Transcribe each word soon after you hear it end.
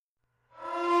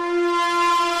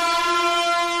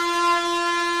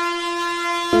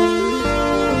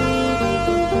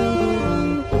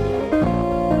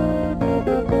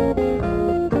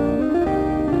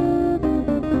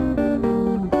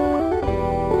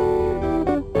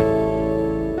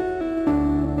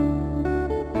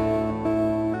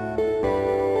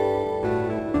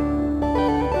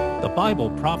Bible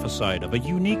prophesied of a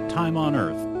unique time on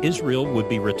earth. Israel would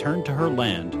be returned to her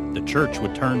land, the church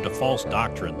would turn to false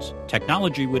doctrines,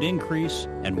 technology would increase,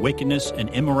 and wickedness and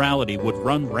immorality would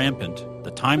run rampant.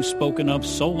 The time spoken of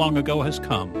so long ago has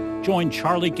come. Join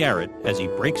Charlie Garrett as he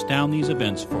breaks down these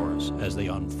events for us as they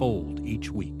unfold each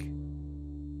week.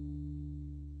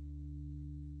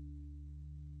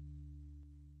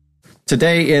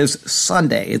 Today is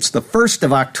Sunday. It's the 1st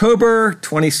of October,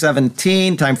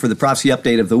 2017. Time for the prophecy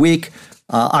update of the week.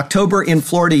 October in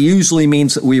Florida usually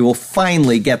means that we will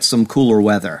finally get some cooler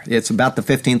weather. It's about the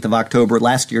 15th of October.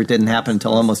 Last year it didn't happen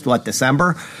until almost,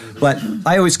 December? But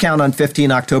I always count on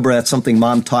 15 October. That's something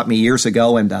Mom taught me years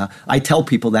ago, and I tell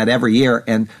people that every year.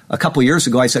 And a couple years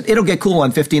ago I said, it'll get cool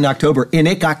on 15 October, and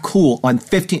it got cool on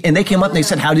 15. And they came up and they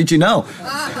said, how did you know?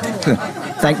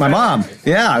 Thank my mom.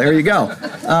 Yeah, there you go.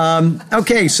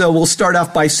 Okay, so we'll start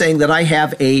off by saying that I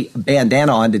have a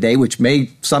bandana on today, which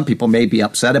some people may be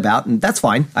upset about, and that's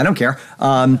fine. I don't care.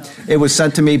 It was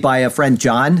sent to me by a friend,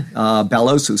 John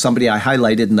Bellows, who's somebody I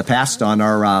highlighted in the past on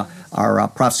our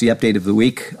prophecy update of the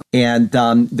week. And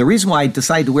the reason why I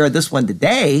decided to wear this one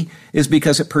today is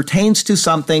because it pertains to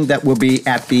something that will be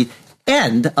at the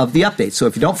end of the update. So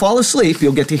if you don't fall asleep,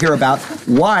 you'll get to hear about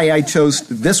why I chose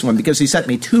this one, because he sent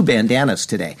me two bandanas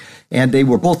today, and they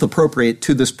were both appropriate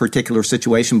to this particular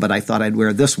situation, but I thought I'd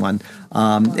wear this one.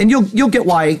 And you'll get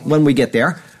why when we get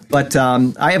there. But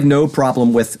I have no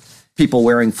problem with people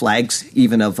wearing flags,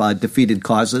 even of defeated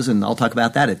causes, and I'll talk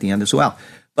about that at the end as well.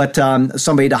 But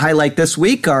somebody to highlight this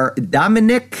week are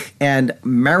Dominic and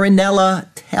Marinella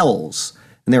Tells.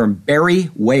 And they're in Barry,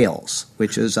 Wales,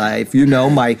 which is, if you know,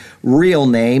 my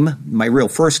real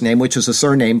first name, which is a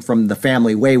surname from the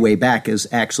family way back, is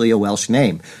actually a Welsh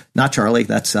name. Not Charlie.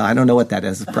 That's, I don't know what that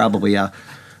is. It's probably, I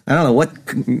don't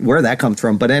know where that comes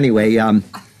from. But anyway,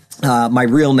 my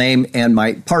real name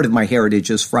and part of my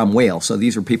heritage is from Wales. So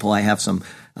these are people I have some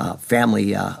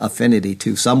family affinity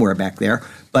to somewhere back there.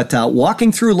 But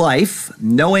walking through life,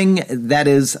 knowing that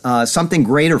is something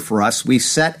greater for us, we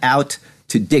set out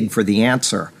to dig for the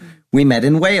answer. We met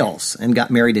in Wales and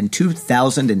got married in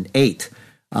 2008,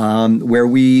 where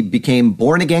we became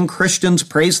born-again Christians.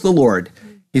 Praise the Lord.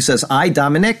 He says, I,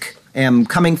 Dominic, am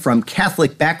coming from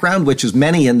Catholic background, which is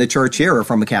many in the church here are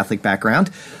from a Catholic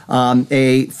background,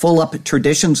 a full-up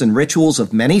traditions and rituals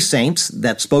of many saints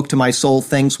that spoke to my soul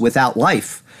things without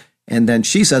life. And then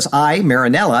she says, I,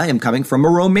 Marinella, am coming from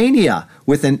Romania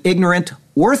with an ignorant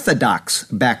Orthodox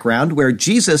background where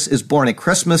Jesus is born at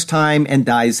Christmas time and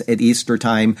dies at Easter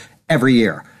time every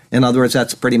year. In other words,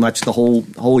 that's pretty much the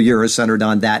whole year is centered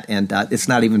on that, and it's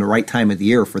not even the right time of the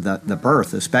year for the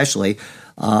birth, especially.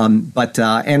 But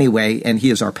anyway, and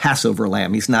he is our Passover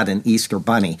lamb. He's not an Easter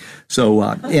bunny. So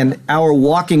in our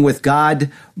walking with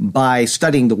God by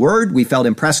studying the Word, we felt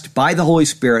impressed by the Holy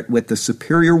Spirit with the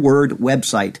Superior Word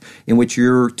website, in which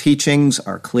your teachings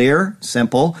are clear,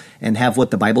 simple, and have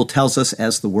what the Bible tells us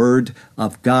as the Word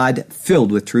of God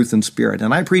filled with truth and spirit.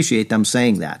 And I appreciate them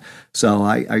saying that. So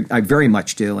I very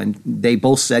much do. And they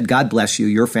both said, God bless you,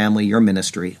 your family, your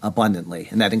ministry abundantly.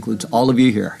 And that includes all of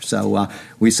you here. So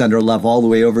we send our love all the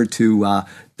way over to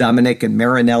Dominic and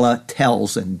Marinella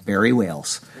Tells in Barry,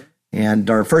 Wales. And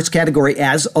our first category,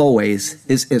 as always,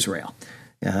 is Israel.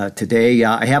 Today,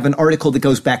 I have an article that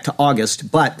goes back to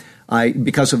August, but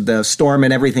because of the storm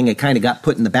and everything, it kind of got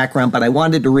put in the background. But I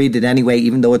wanted to read it anyway,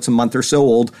 even though it's a month or so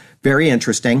old. Very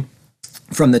interesting.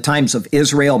 From the Times of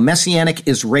Israel, Messianic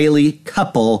Israeli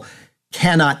couple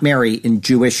cannot marry in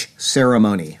Jewish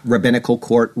ceremony. Rabbinical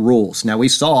court rules. Now, we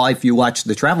saw, if you watched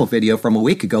the travel video from a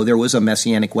week ago, there was a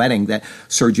Messianic wedding that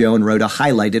Sergio and Rhoda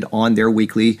highlighted on their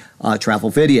weekly travel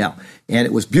video. And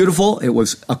it was beautiful. It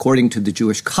was according to the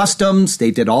Jewish customs.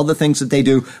 They did all the things that they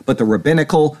do, but the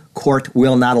rabbinical court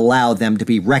will not allow them to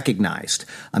be recognized.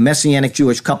 A Messianic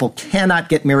Jewish couple cannot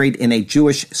get married in a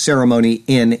Jewish ceremony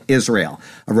in Israel.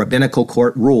 A rabbinical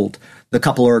court ruled. The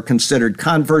couple are considered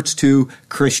converts to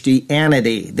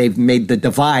Christianity. They've made the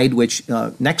divide, which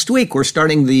next week we're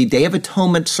starting the Day of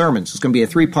Atonement sermons. It's going to be a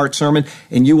 3-part sermon,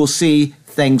 and you will see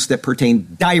things that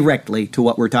pertain directly to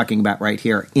what we're talking about right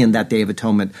here in that Day of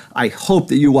Atonement. I hope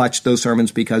that you watch those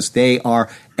sermons because they are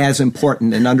as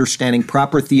important in understanding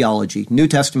proper theology, New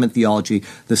Testament theology,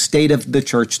 the state of the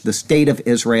church, the state of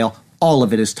Israel. All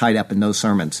of it is tied up in those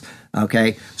sermons,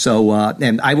 okay? So,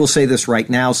 and I will say this right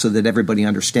now so that everybody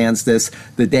understands this.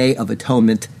 The Day of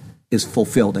Atonement is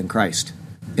fulfilled in Christ.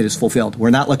 It is fulfilled.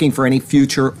 We're not looking for any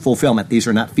future fulfillment. These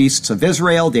are not feasts of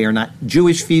Israel. They are not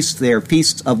Jewish feasts. They are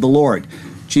feasts of the Lord.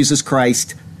 Jesus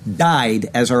Christ died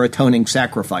as our atoning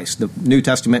sacrifice. The New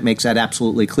Testament makes that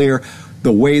absolutely clear.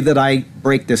 The way that I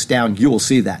break this down, you will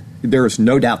see that. There is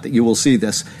no doubt that you will see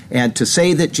this. And to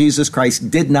say that Jesus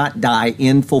Christ did not die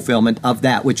in fulfillment of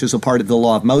that, which is a part of the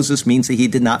law of Moses, means that he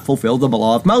did not fulfill the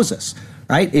law of Moses,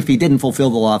 right? If he didn't fulfill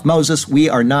the law of Moses, we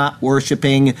are not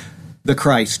worshiping the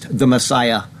Christ, the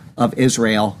Messiah of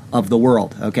Israel, of the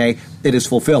world, okay? It is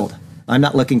fulfilled. I'm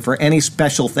not looking for any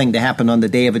special thing to happen on the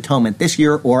Day of Atonement this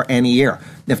year or any year.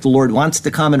 If the Lord wants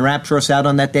to come and rapture us out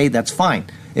on that day, that's fine.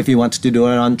 If he wants to do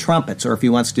it on trumpets, or if he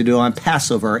wants to do it on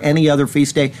Passover or any other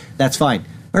feast day, that's fine.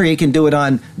 Or he can do it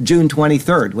on June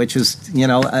 23rd, which is,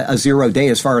 a 0 day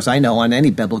as far as I know on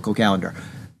any biblical calendar.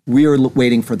 We are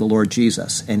waiting for the Lord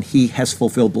Jesus, and he has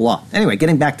fulfilled the law. Anyway,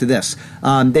 getting back to this.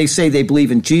 They say they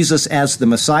believe in Jesus as the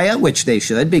Messiah, which they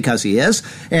should because he is,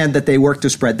 and that they work to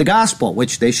spread the gospel,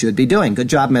 which they should be doing. Good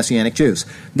job, Messianic Jews.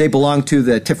 They belong to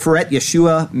the Tiferet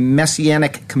Yeshua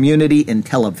Messianic community in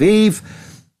Tel Aviv.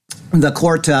 The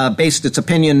court based its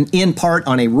opinion in part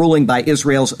on a ruling by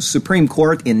Israel's Supreme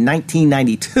Court in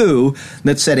 1992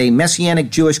 that said a Messianic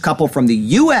Jewish couple from the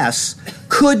U.S.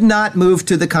 could not move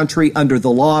to the country under the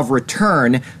law of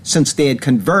return since they had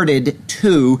converted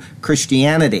to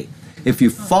Christianity. If you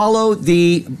follow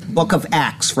the book of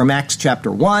Acts, from Acts chapter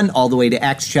 1 all the way to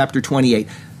Acts chapter 28,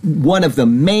 one of the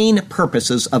main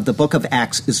purposes of the book of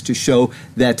Acts is to show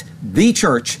that the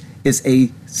church is a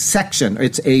section.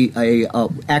 It's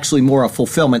actually more a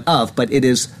fulfillment of, but it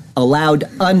is allowed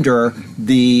under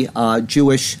the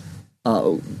Jewish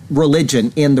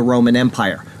religion in the Roman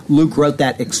Empire. Luke wrote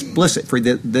that explicit for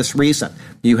this reason.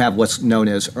 You have what's known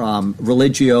as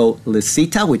religio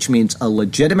licita, which means a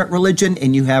legitimate religion,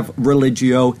 and you have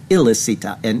religio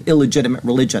illicita, an illegitimate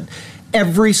religion.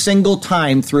 Every single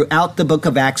time throughout the book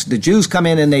of Acts, the Jews come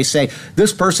in and they say,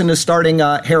 this person is starting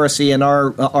heresy and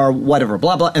our whatever,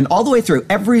 blah, blah. And all the way through,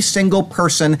 every single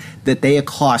person that they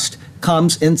accost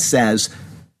comes and says,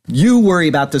 you worry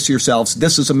about this yourselves.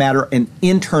 This is a matter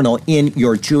internal in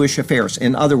your Jewish affairs.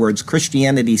 In other words,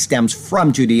 Christianity stems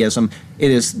from Judaism. It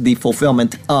is the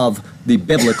fulfillment of the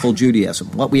biblical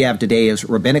Judaism. What we have today is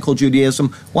rabbinical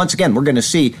Judaism. Once again, we're going to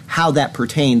see how that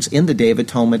pertains in the Day of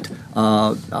Atonement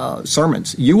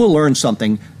sermons. You will learn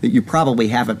something that you probably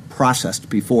haven't processed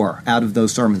before out of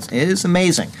those sermons. It is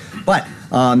amazing. But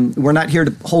we're not here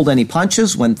to hold any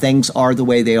punches when things are the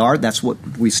way they are. That's what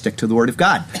we stick to the Word of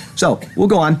God. So we'll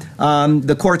go on.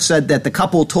 The court said that the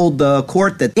couple told the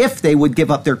court that if they would give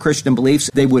up their Christian beliefs,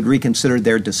 they would reconsider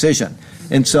their decision.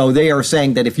 And so they are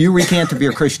saying that if you recant of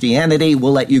your Christianity,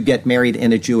 we'll let you get married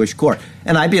in a Jewish court.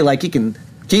 And I'd be like, you can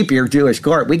keep your Jewish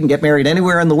court. We can get married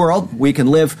anywhere in the world. We can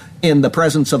live in the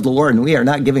presence of the Lord, and we are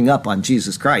not giving up on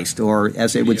Jesus Christ, or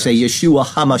as they would say, Yeshua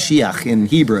HaMashiach in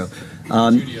Hebrew.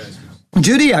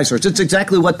 Judaizers. It's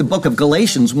exactly what the book of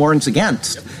Galatians warns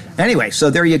against. Anyway, so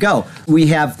there you go. We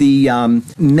have the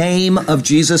name of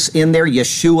Jesus in there,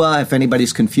 Yeshua. If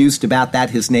anybody's confused about that,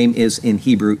 his name is in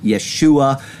Hebrew,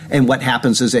 Yeshua. And what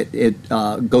happens is it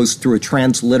goes through a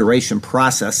transliteration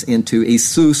process into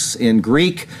Jesus in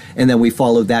Greek, and then we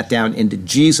follow that down into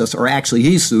Jesus, or actually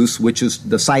Jesus, which is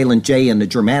the silent J in the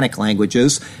Germanic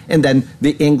languages, and then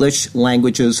the English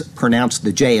languages pronounce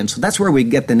the J. And so that's where we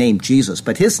get the name Jesus.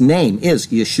 But his name is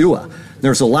Yeshua.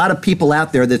 There's a lot of people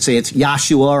out there that say it's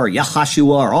Yahshua or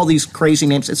Yahashua or all these crazy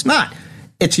names. It's not.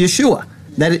 It's Yeshua.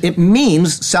 That it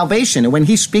means salvation. And when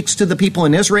he speaks to the people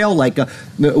in Israel, like,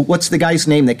 what's the guy's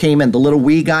name that came in? The little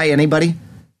wee guy, anybody?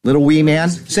 Little wee man?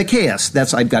 Zacchaeus.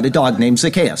 I've got a dog named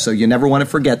Zacchaeus, so you never want to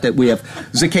forget that we have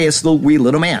Zacchaeus, the wee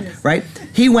little man, right?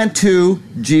 He went to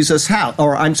Jesus' house,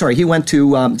 he went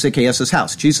to Zacchaeus'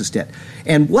 house. Jesus did.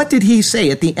 And what did he say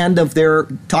at the end of their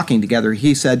talking together?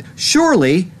 He said,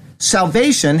 surely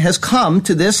salvation has come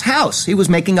to this house. He was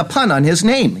making a pun on his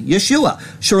name, Yeshua.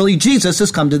 Surely Jesus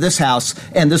has come to this house,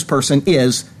 and this person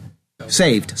is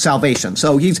saved, salvation.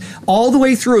 So he's all the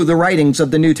way through the writings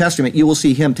of the New Testament, you will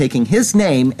see him taking his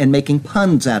name and making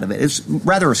puns out of it. It's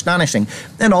rather astonishing.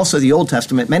 And also the Old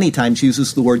Testament many times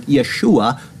uses the word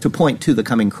Yeshua to point to the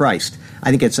coming Christ. I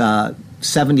think it's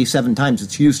 77 times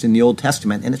it's used in the Old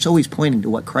Testament, and it's always pointing to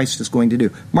what Christ is going to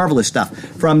do. Marvelous stuff.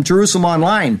 From Jerusalem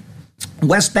Online,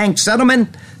 West Bank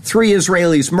settlement, 3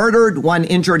 Israelis murdered, 1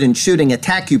 injured in shooting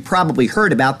attack. You probably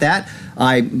heard about that.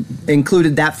 I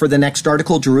included that for the next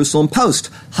article, Jerusalem Post.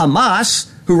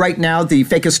 Hamas, who right now the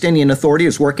Fakistinian Authority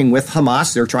is working with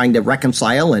Hamas. They're trying to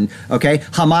reconcile. And,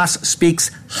 Hamas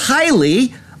speaks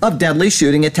highly of deadly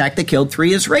shooting attack that killed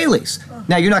 3 Israelis.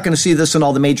 Now, you're not going to see this in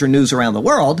all the major news around the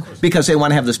world because they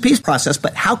want to have this peace process,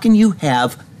 but how can you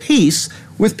have peace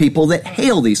with people that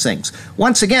hail these things?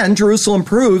 Once again, Jerusalem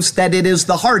proves that it is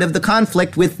the heart of the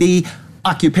conflict with the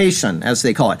occupation, as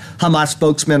they call it. Hamas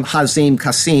spokesman Hazim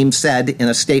Qasim said in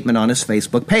a statement on his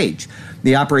Facebook page.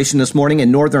 The operation this morning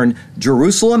in northern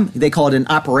Jerusalem, they call it an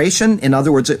operation. In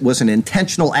other words, it was an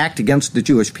intentional act against the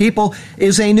Jewish people,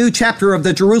 is a new chapter of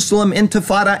the Jerusalem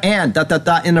Intifada and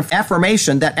an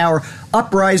affirmation that our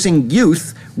uprising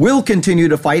youth will continue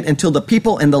to fight until the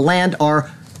people and the land are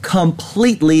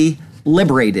completely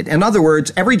liberated. In other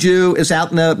words, every Jew is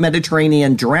out in the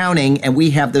Mediterranean drowning, and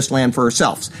we have this land for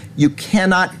ourselves. You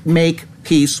cannot make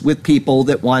peace with people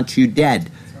that want you dead.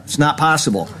 It's not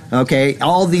possible, okay?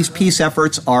 All these peace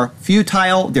efforts are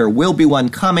futile. There will be one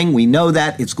coming. We know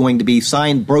that. It's going to be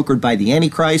signed, brokered by the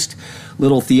Antichrist.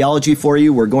 Little theology for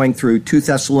you. We're going through 2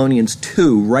 Thessalonians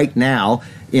 2 right now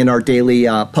in our daily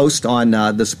post on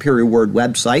the Superior Word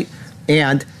website.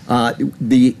 And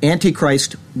the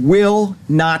Antichrist will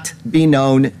not be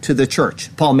known to the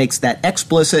church. Paul makes that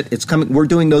explicit. It's coming. We're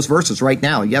doing those verses right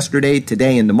now, yesterday,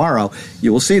 today, and tomorrow.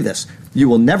 You will see this. You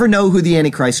will never know who the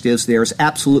Antichrist is. There's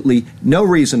absolutely no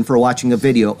reason for watching a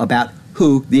video about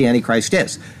who the Antichrist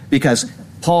is, because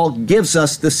Paul gives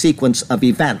us the sequence of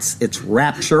events. It's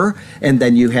rapture, and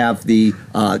then you have the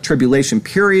tribulation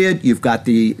period. You've got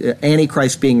the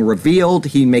Antichrist being revealed.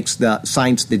 He makes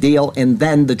signs the deal, and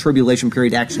then the tribulation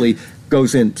period actually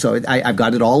goes in. So I've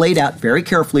got it all laid out very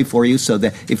carefully for you, so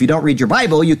that if you don't read your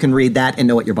Bible, you can read that and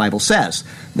know what your Bible says.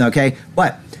 Okay,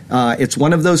 but it's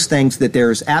one of those things that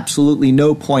there's absolutely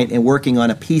no point in working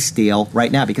on a peace deal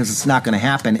right now, because it's not going to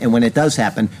happen. And when it does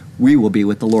happen, we will be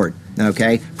with the Lord.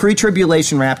 Okay?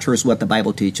 Pre-tribulation rapture is what the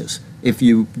Bible teaches. If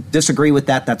you disagree with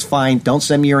that, that's fine. Don't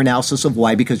send me your analysis of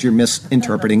why, because you're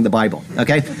misinterpreting the Bible.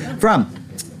 Okay? From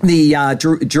the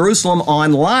Jerusalem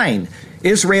Online,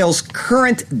 Israel's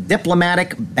current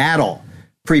diplomatic battle.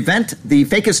 Prevent the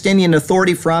Fakistinian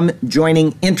Authority from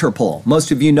joining Interpol.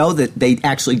 Most of you know that they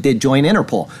actually did join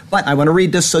Interpol. But I want to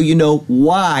read this so you know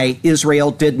why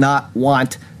Israel did not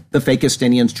want the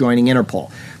Fakistinians joining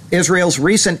Interpol. Israel's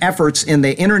recent efforts in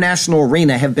the international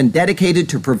arena have been dedicated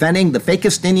to preventing the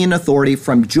Fakistinian Authority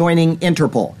from joining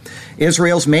Interpol.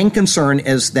 Israel's main concern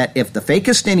is that if the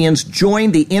Fakistinians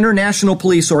join the International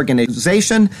Police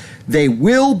Organization, they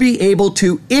will be able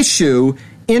to issue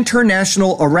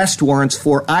international arrest warrants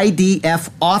for IDF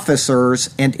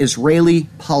officers and Israeli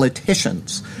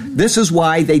politicians. This is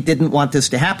why they didn't want this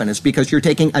to happen. It's because you're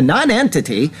taking a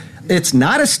non-entity. It's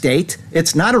not a state.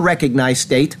 It's not a recognized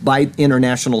state by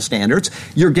international standards.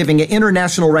 You're giving it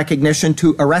international recognition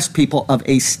to arrest people of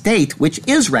a state which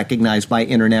is recognized by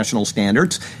international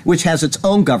standards, which has its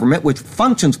own government, which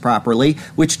functions properly,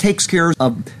 which takes care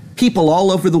of people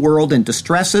all over the world in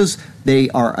distresses. They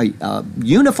are a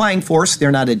unifying force.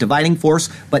 They're not a dividing force,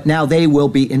 but now they will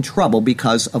be in trouble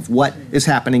because of what is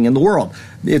happening in the world.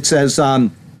 It says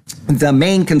the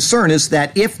main concern is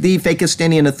that if the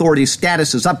Fakistinian Authority's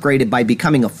status is upgraded by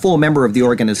becoming a full member of the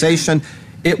organization,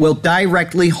 it will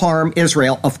directly harm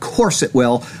Israel. Of course it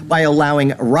will, by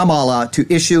allowing Ramallah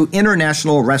to issue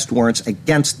international arrest warrants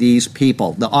against these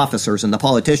people, the officers and the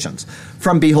politicians.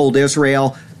 From Behold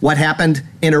Israel, what happened?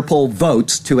 Interpol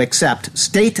votes to accept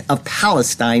State of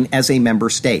Palestine as a member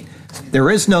state. There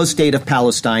is no State of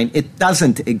Palestine. It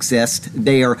doesn't exist.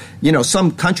 They are,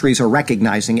 some countries are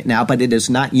recognizing it now, but it is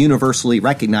not universally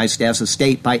recognized as a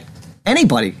state by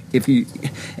anybody.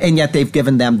 And yet they've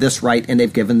given them this right, and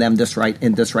they've given them this right,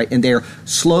 and this right, and they're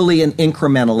slowly and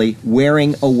incrementally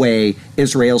wearing away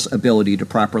Israel's ability to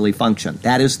properly function.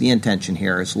 That is the intention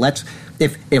here.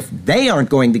 If they aren't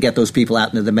going to get those people out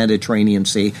into the Mediterranean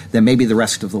Sea, then maybe the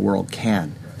rest of the world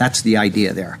can. That's the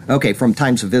idea there. Okay, from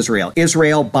Times of Israel.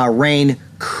 Israel, Bahrain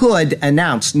could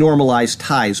announce normalized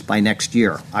ties by next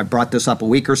year. I brought this up a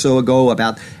week or so ago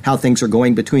about how things are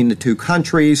going between the two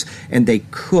countries, and they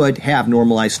could have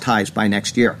normalized ties by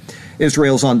next year.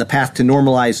 Israel's on the path to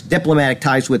normalize diplomatic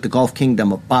ties with the Gulf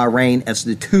Kingdom of Bahrain as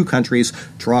the two countries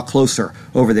draw closer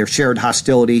over their shared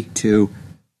hostility to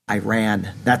Iran.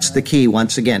 That's the key.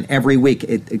 Once again, every week,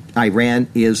 Iran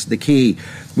is the key,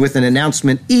 with an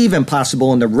announcement even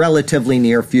possible in the relatively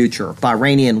near future.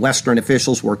 Bahraini and Western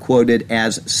officials were quoted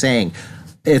as saying,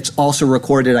 it's also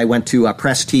recorded. I went to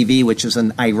Press TV, which is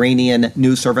an Iranian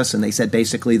news service, and they said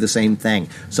basically the same thing.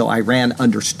 So Iran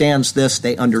understands this.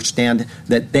 They understand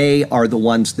that they are the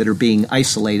ones that are being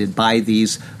isolated by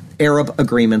these Arab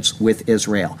agreements with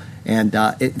Israel. And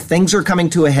things are coming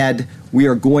to a head. We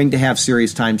are going to have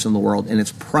serious times in the world, and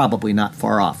it's probably not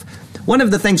far off. One of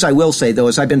the things I will say, though,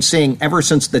 is I've been seeing ever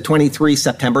since the 23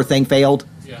 September thing failed,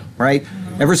 right?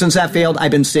 Ever since that failed,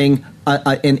 I've been seeing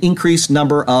an increased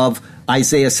number of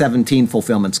Isaiah 17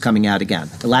 fulfillments coming out again.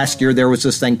 Last year, there was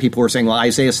this thing, people were saying, well,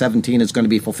 Isaiah 17 is going to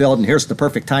be fulfilled, and here's the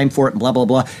perfect time for it, and blah, blah,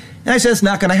 blah. And I said, it's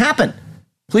not going to happen.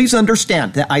 Please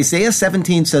understand that Isaiah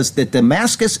 17 says that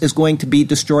Damascus is going to be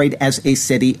destroyed as a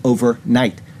city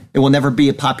overnight. It will never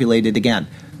be populated again.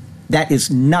 That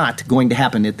is not going to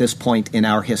happen at this point in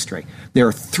our history. There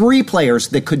are 3 players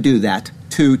that could do that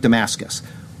to Damascus.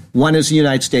 One is the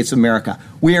United States of America.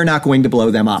 We are not going to blow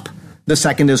them up. The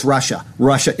second is Russia.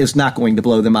 Russia is not going to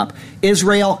blow them up.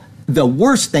 Israel, the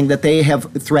worst thing that they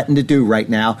have threatened to do right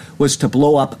now was to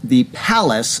blow up the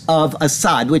palace of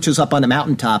Assad, which is up on a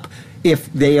mountaintop,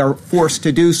 if they are forced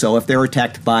to do so, if they're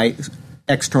attacked by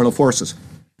external forces.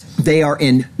 They are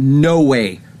in no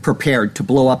way prepared to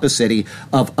blow up a city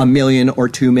of 1 million or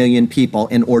 2 million people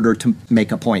in order to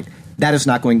make a point. That is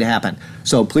not going to happen.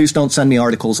 So please don't send me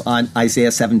articles on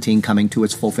Isaiah 17 coming to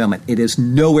its fulfillment. It is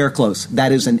nowhere close.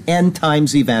 That is an end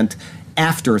times event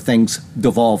after things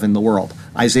devolve in the world.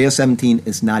 Isaiah 17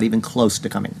 is not even close to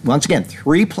coming. Once again,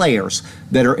 3 players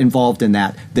that are involved in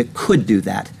that could do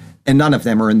that, and none of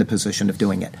them are in the position of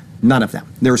doing it. None of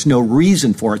them. There's no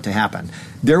reason for it to happen.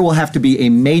 There will have to be a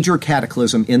major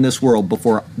cataclysm in this world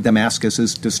before Damascus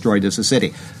is destroyed as a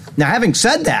city. Now, having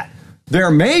said that,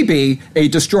 there may be a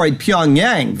destroyed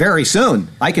Pyongyang very soon.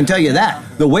 I can tell you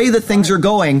that. The way that things are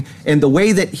going and the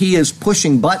way that he is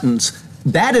pushing buttons,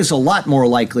 that is a lot more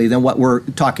likely than what we're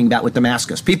talking about with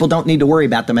Damascus. People don't need to worry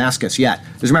about Damascus yet.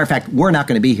 As a matter of fact, we're not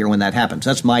going to be here when that happens.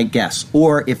 That's my guess.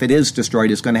 Or if it is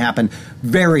destroyed, it's going to happen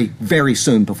very, very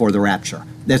soon before the rapture.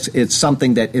 It's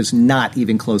something that is not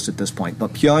even close at this point.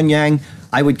 But Pyongyang,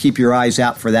 I would keep your eyes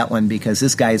out for that one because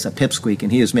this guy is a pipsqueak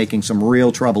and he is making some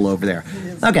real trouble over there.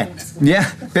 Okay. Yeah,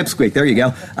 pipsqueak. There you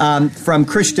go. From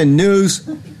Christian News,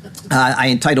 I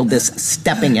entitled this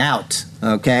Stepping Out.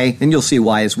 Okay, and you'll see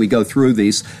why as we go through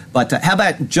these. But how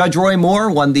about Judge Roy Moore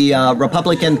won the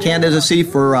Republican candidacy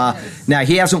for, now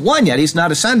he hasn't won yet, he's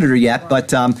not a senator yet,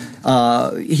 but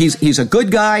he's a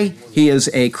good guy, he is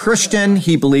a Christian,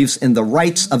 he believes in the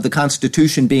rights of the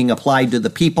Constitution being applied to the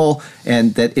people,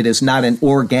 and that it is not an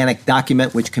organic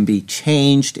document which can be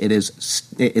changed,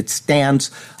 it stands.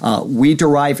 We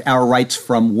derive our rights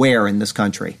from where in this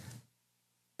country?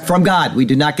 From God. We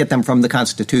do not get them from the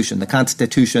Constitution. The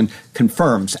Constitution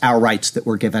confirms our rights that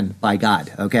were given by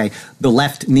God, okay? The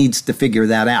left needs to figure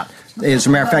that out. As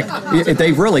a matter of fact,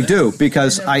 they really do,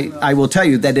 because I will tell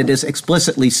you that it is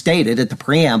explicitly stated at the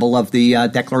preamble of the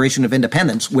Declaration of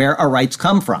Independence where our rights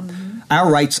come from.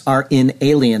 Our rights are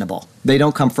inalienable. They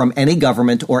don't come from any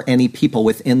government or any people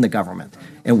within the government.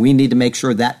 And we need to make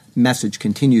sure that message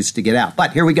continues to get out.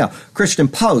 But here we go. Christian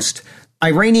Post,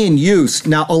 Iranian use.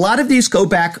 Now, a lot of these go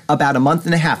back about a month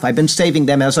and a half. I've been saving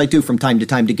them, as I do from time to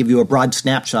time, to give you a broad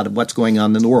snapshot of what's going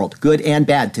on in the world, good and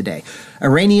bad today.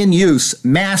 Iranian use,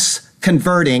 mass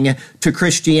converting to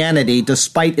Christianity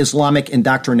despite Islamic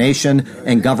indoctrination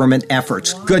and government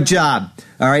efforts. Good job.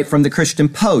 All right, from the Christian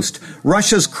Post.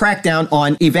 Russia's crackdown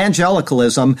on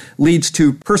evangelicalism leads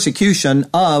to persecution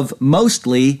of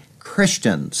mostly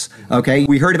Christians. Okay,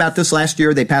 we heard about this last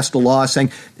year. They passed a law saying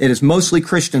it is mostly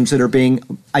Christians that are being,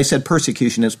 I said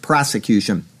persecution is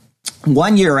prosecution.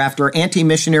 1 year after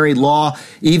anti-missionary law,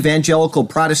 evangelical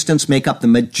Protestants make up the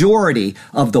majority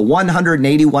of the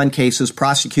 181 cases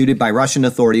prosecuted by Russian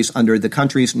authorities under the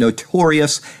country's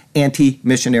notorious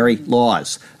anti-missionary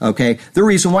laws. Okay, the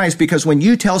reason why is because when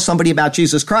you tell somebody about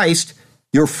Jesus Christ,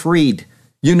 you're freed.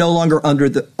 You no longer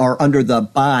are under the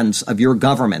bonds of your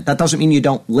government. That doesn't mean you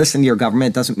don't listen to your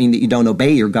government. It doesn't mean that you don't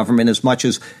obey your government as much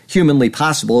as humanly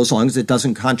possible, as long as it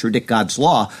doesn't contradict God's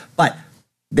law. But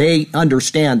they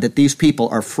understand that these people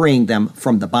are freeing them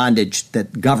from the bondage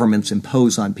that governments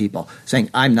impose on people, saying,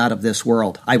 I'm not of this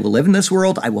world. I will live in this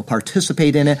world. I will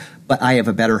participate in it, but I have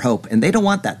a better hope. And they don't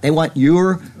want that. They want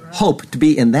your hope to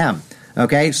be in them.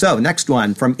 Okay, so next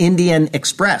one from Indian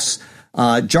Express.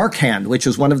 Jharkhand, which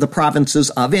is one of the provinces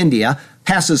of India,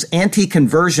 passes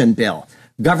anti-conversion bill.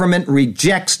 Government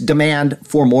rejects demand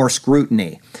for more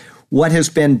scrutiny. What has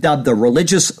been dubbed the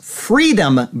Religious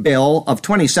Freedom Bill of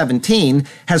 2017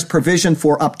 has provision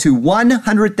for up to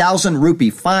 100,000 rupee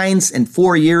fines and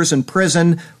 4 years in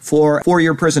prison for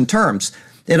 4-year prison terms.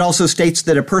 It also states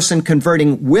that a person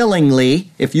converting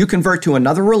willingly, if you convert to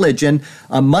another religion,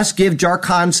 must give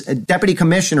Jharkhand's deputy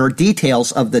commissioner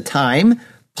details of the time,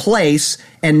 place,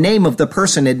 and name of the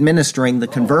person administering the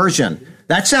conversion.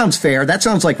 That sounds fair. That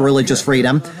sounds like religious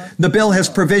freedom. The bill has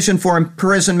provision for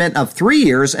imprisonment of 3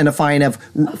 years and a fine of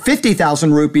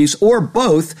 50,000 rupees or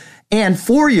both, and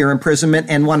 4-year imprisonment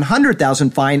and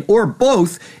 100,000 fine or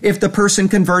both if the person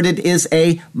converted is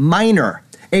a minor,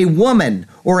 a woman,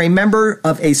 or a member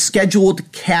of a scheduled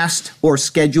caste or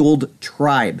scheduled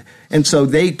tribe. And so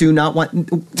they do not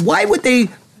want... Why would they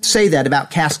say that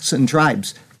about castes and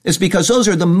tribes? is because those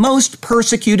are the most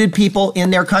persecuted people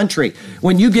in their country.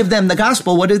 When you give them the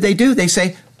gospel, what do? They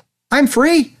say, I'm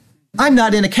free. I'm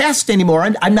not in a caste anymore.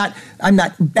 I'm not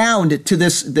bound to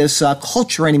this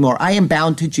culture anymore. I am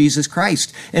bound to Jesus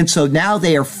Christ. And so now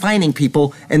they are finding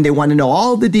people, and they want to know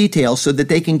all the details so that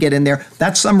they can get in there.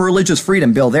 That's some religious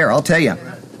freedom bill there, I'll tell you.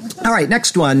 All right,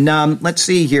 next one. Let's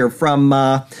see here from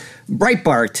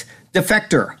Breitbart.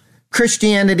 Defector.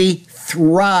 Christianity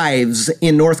thrives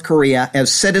in North Korea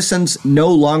as citizens no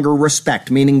longer respect,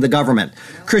 meaning the government.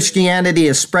 Christianity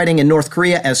is spreading in North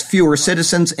Korea as fewer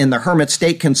citizens in the hermit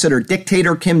state consider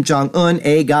dictator Kim Jong-un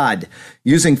a god.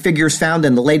 Using figures found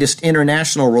in the latest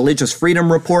International Religious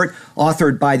Freedom Report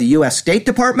authored by the U.S. State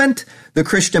Department, the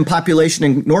Christian population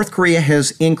in North Korea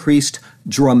has increased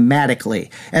dramatically,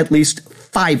 at least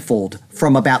fivefold,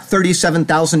 from about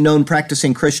 37,000 known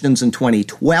practicing Christians in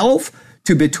 2012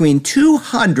 to between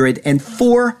 200 and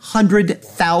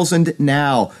 400,000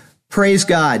 now. Praise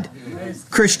God.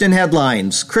 Christian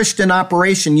headlines. Christian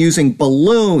operation using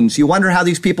balloons. You wonder how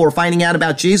these people are finding out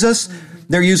about Jesus?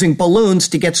 They're using balloons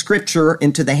to get scripture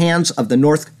into the hands of the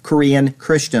North Korean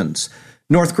Christians.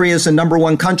 North Korea is the number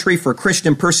one country for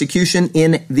Christian persecution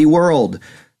in the world.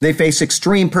 They face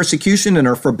extreme persecution and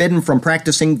are forbidden from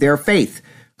practicing their faith.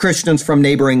 Christians from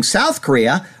neighboring South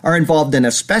Korea are involved in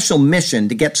a special mission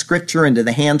to get scripture into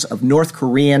the hands of North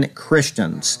Korean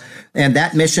Christians. And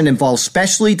that mission involves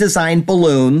specially designed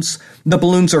balloons. The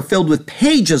balloons are filled with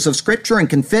pages of scripture and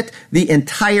can fit the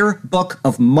entire book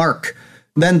of Mark.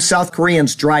 Then South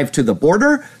Koreans drive to the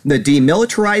border, the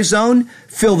demilitarized zone,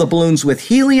 fill the balloons with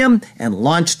helium, and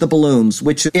launch the balloons,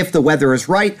 which, if the weather is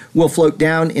right, will float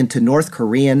down into North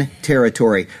Korean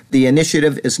territory. The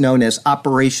initiative is known as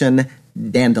Operation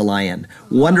Dandelion.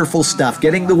 Wonderful stuff.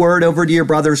 Getting the word over to your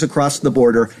brothers across the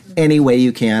border any way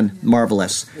you can.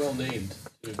 Marvelous.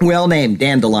 Well named.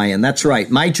 Dandelion. That's right.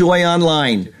 My Joy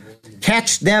Online.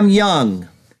 Catch them young.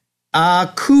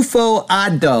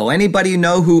 Akufo-Addo. Anybody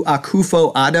know who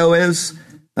Akufo-Addo is?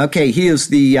 Okay, he is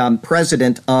the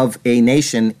president of a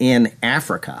nation in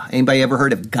Africa. Anybody ever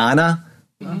heard of Ghana?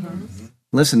 Mm-hmm.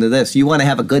 Listen to this. You want to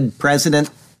have a good president?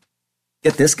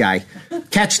 Get this guy.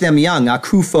 Catch them young.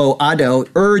 Akufo-Addo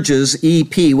urges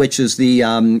EP, which is the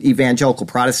Evangelical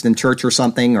Protestant Church or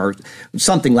something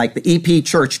like the EP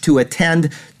Church, to attend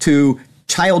to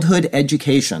childhood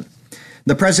education.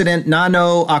 The president, Nana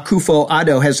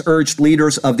Akufo-Addo, has urged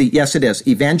leaders of the, yes it is,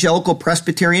 Evangelical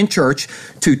Presbyterian Church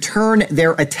to turn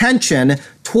their attention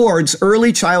towards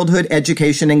early childhood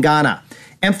education in Ghana.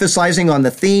 Emphasizing on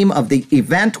the theme of the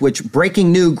event, which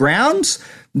breaking new grounds,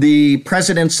 the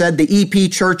president said the EP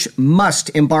Church must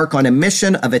embark on a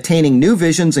mission of attaining new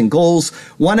visions and goals,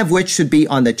 one of which should be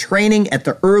on the training at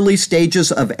the early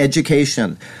stages of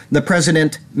education. The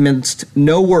president minced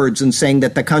no words in saying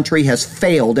that the country has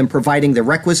failed in providing the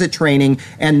requisite training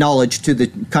and knowledge to the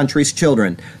country's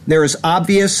children. There is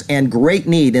obvious and great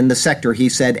need in the sector, he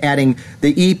said, adding,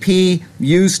 the EP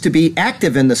used to be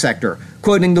active in the sector.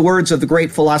 Quoting the words of the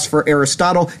great philosopher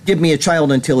Aristotle, give me a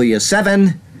child until he is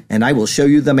 7, and I will show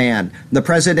you the man. The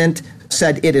president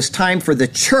said it is time for the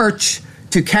church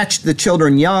to catch the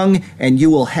children young, and you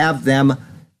will have them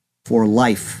for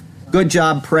life. Good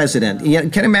job, President. You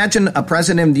can imagine a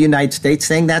president of the United States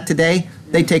saying that today?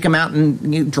 They take him out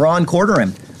and draw and quarter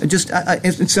him.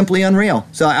 It's simply unreal.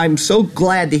 So I'm so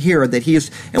glad to hear that he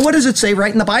is. And what does it say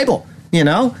right in the Bible? You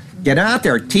know, get out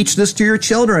there, teach this to your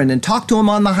children, and talk to them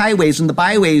on the highways and the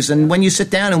byways, and when you sit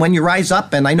down and when you rise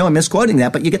up. And I know I'm misquoting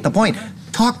that, but you get the point.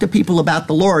 Talk to people about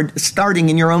the Lord, starting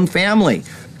in your own family.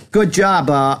 Good job,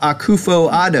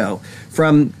 Akufo-Addo.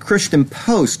 From Christian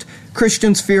Post,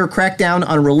 Christians fear crackdown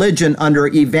on religion under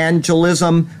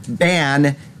evangelism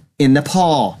ban in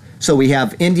Nepal. So we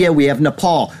have India, we have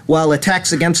Nepal. While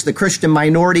attacks against the Christian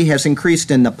minority has increased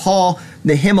in Nepal,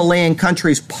 the Himalayan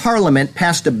country's parliament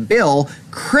passed a bill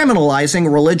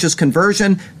criminalizing religious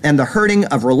conversion and the hurting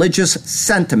of religious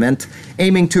sentiment,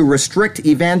 aiming to restrict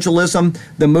evangelism.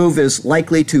 The move is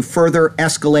likely to further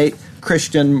escalate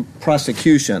Christian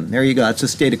prosecution. There you go. It's the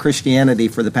state of Christianity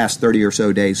for the past 30 or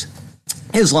so days.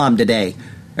 Islam today.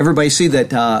 Everybody see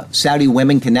that Saudi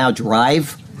women can now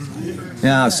drive?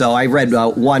 Yeah, so I read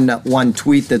one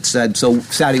tweet that said, so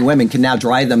Saudi women can now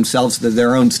drive themselves to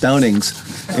their own stonings.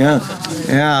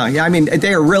 Yeah. I mean,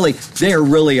 they are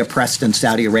really oppressed in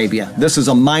Saudi Arabia. This is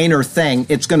a minor thing.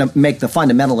 It's going to make the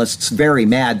fundamentalists very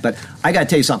mad. But I got to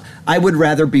tell you something. I would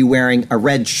rather be wearing a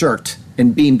red shirt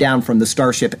and beam down from the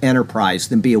Starship Enterprise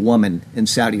than be a woman in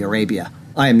Saudi Arabia.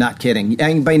 I am not kidding.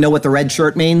 Anybody know what the red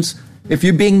shirt means? If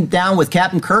you're being down with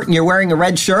Captain Kirk and you're wearing a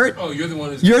red shirt, you're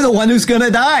the one who's going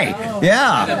to die. Oh.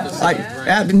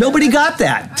 Yeah. Nobody got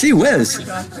that. Gee whiz.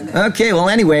 Okay, well,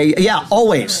 anyway, yeah,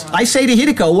 always. I say to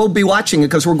Hideko, we'll be watching it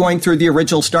because we're going through the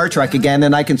original Star Trek again,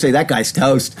 and I can say, that guy's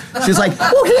toast. She's like,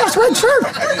 oh, he has red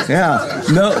shirt. Yeah,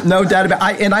 no doubt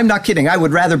about it. And I'm not kidding. I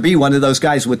would rather be one of those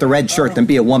guys with the red shirt than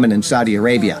be a woman in Saudi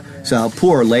Arabia. So,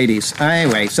 poor ladies.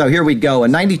 Anyway, so here we go.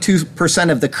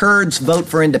 92% of the Kurds vote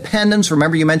for independence.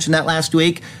 Remember you mentioned that last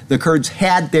week? The Kurds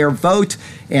had their vote,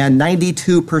 and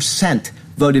 92%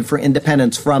 voted for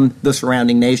independence from the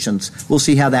surrounding nations. We'll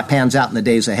see how that pans out in the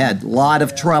days ahead. A lot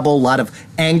of trouble, a lot of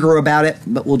anger about it,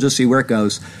 but we'll just see where it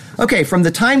goes. Okay, from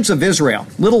the Times of Israel.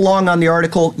 A little long on the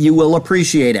article. You will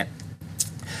appreciate it.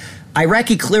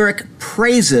 Iraqi cleric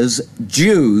praises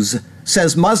Jews,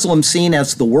 says Muslims seen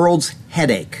as the world's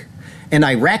headache. An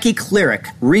Iraqi cleric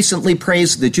recently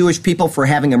praised the Jewish people for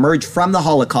having emerged from the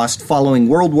Holocaust following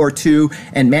World War II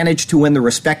and managed to win the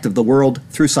respect of the world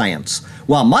through science,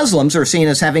 while Muslims are seen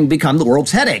as having become the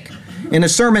world's headache. In a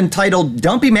sermon titled,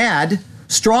 Don't Be Mad,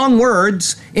 Strong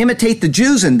Words Imitate the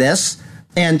Jews in This,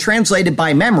 and translated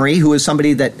by Memory, who is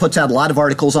somebody that puts out a lot of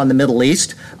articles on the Middle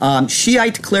East,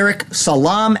 Shiite cleric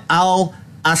Salam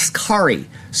al-Askari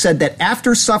said that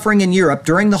after suffering in Europe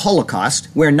during the Holocaust,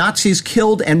 where Nazis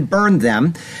killed and burned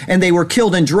them, and they were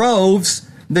killed in droves,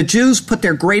 the Jews put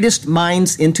their greatest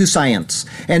minds into science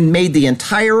and made the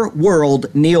entire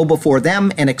world kneel before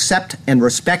them and accept and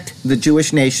respect the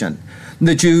Jewish nation.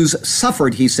 The Jews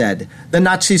suffered, he said. The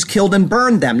Nazis killed and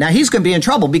burned them. Now, he's going to be in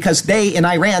trouble because they in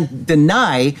Iran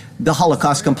deny the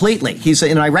Holocaust completely. He's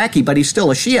an Iraqi, but he's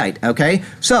still a Shiite, okay?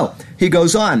 So, he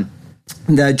goes on.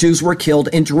 The Jews were killed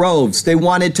in droves. They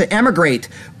wanted to emigrate,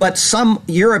 but some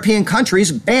European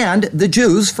countries banned the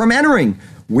Jews from entering.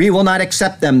 We will not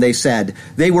accept them, they said.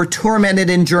 They were tormented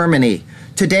in Germany.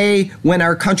 Today, when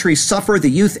our countries suffer,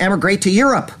 the youth emigrate to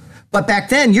Europe. But back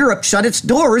then, Europe shut its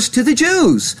doors to the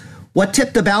Jews. What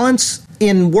tipped the balance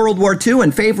in World War II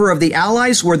in favor of the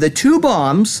Allies were the 2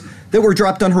 bombs that were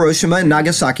dropped on Hiroshima and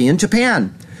Nagasaki in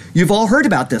Japan. You've all heard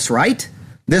about this, right?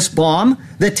 This bomb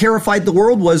that terrified the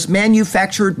world was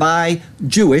manufactured by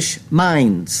Jewish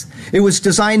minds. It was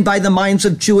designed by the minds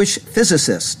of Jewish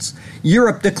physicists.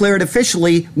 Europe declared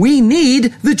officially, we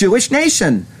need the Jewish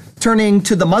nation. Turning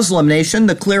to the Muslim nation,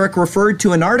 the cleric referred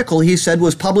to an article he said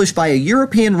was published by a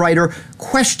European writer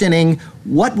questioning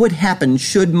what would happen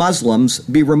should Muslims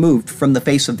be removed from the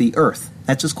face of the earth.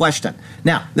 That's his question.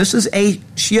 Now, this is a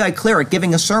Shiite cleric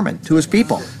giving a sermon to his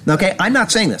people. Okay, I'm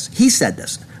not saying this. He said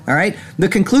this. All right. The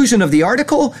conclusion of the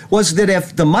article was that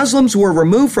if the Muslims were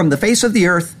removed from the face of the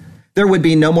earth, there would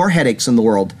be no more headaches in the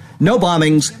world. No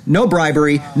bombings, no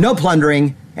bribery, no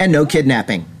plundering, and no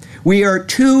kidnapping. We are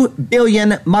 2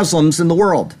 billion Muslims in the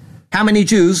world. How many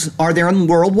Jews are there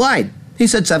worldwide? He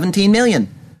said 17 million.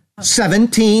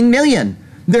 17 million.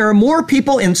 There are more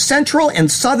people in central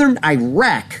and southern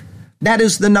Iraq. That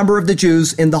is the number of the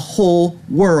Jews in the whole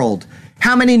world.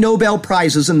 How many Nobel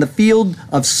Prizes in the field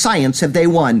of science have they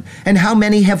won? And how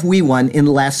many have we won in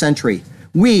the last century?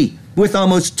 We, with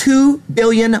almost 2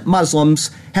 billion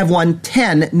Muslims, have won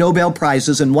 10 Nobel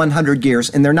Prizes in 100 years,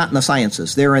 and they're not in the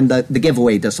sciences. They're in the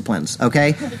giveaway disciplines,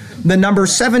 okay? The number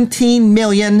 17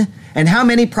 million, and how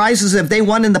many prizes have they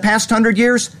won in the past 100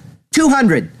 years?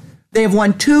 200. They have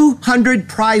won 200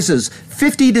 prizes,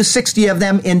 50 to 60 of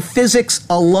them in physics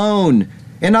alone.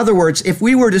 In other words, if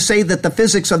we were to say that the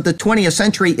physics of the 20th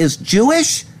century is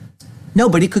Jewish,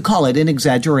 nobody could call it an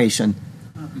exaggeration.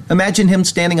 Imagine him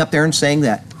standing up there and saying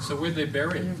that. So where'd they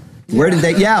bury him?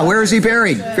 Where is he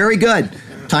buried? Very good.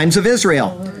 Times of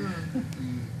Israel.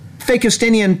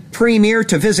 Fakistinian premier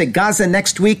to visit Gaza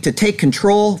next week to take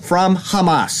control from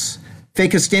Hamas.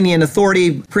 Fakistinian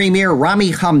Authority Premier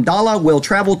Rami Hamdallah will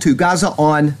travel to Gaza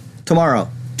on tomorrow,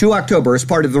 2 October, as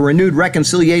part of the renewed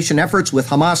reconciliation efforts with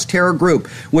Hamas terror group,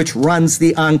 which runs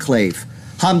the enclave.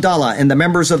 Hamdallah and the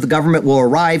members of the government will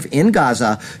arrive in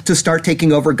Gaza to start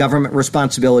taking over government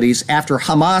responsibilities after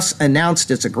Hamas announced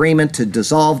its agreement to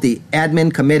dissolve the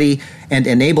admin committee and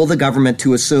enable the government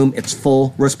to assume its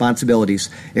full responsibilities.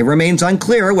 It remains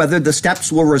unclear whether the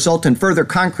steps will result in further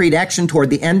concrete action toward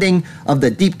the ending of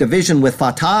the deep division with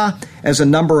Fatah, as a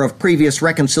number of previous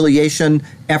reconciliation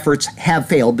efforts have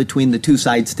failed between the two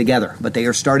sides together. But they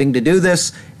are starting to do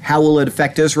this. How will it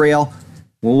affect Israel?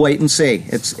 We'll wait and see.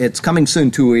 It's coming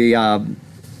soon to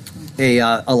a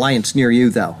alliance near you,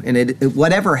 though. And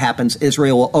whatever happens,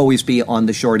 Israel will always be on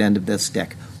the short end of this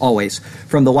stick. Always.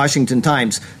 From the Washington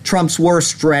Times, Trump's war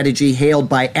strategy hailed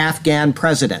by Afghan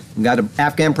president. We've got an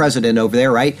Afghan president over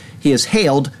there, right? He has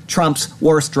hailed Trump's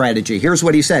war strategy. Here's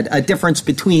what he said, a difference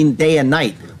between day and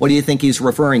night. What do you think he's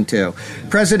referring to?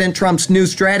 President Trump's new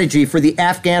strategy for the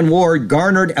Afghan war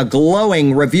garnered a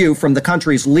glowing review from the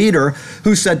country's leader,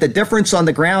 who said the difference on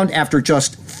the ground after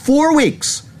just 4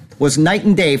 weeks was night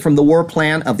and day from the war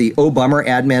plan of the Obama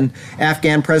admin.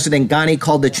 Afghan President Ghani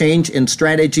called the change in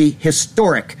strategy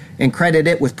historic and credited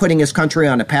it with putting his country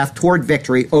on a path toward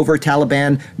victory over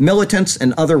Taliban militants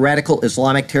and other radical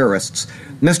Islamic terrorists.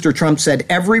 Mr. Trump said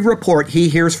every report he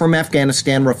hears from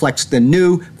Afghanistan reflects the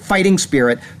new fighting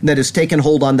spirit that has taken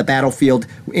hold on the battlefield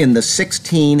in the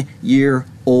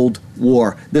 16-year-old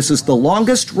war. This is the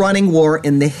longest-running war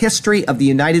in the history of the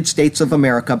United States of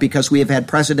America because we have had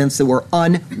presidents that were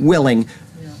unwilling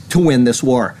to win this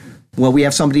war. Well, we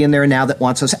have somebody in there now that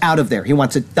wants us out of there. He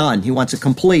wants it done. He wants it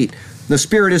complete. The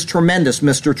spirit is tremendous,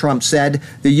 Mr. Trump said.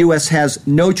 The U.S. has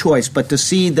no choice but to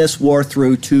see this war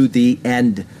through to the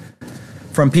end.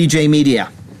 From PJ Media,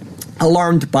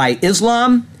 alarmed by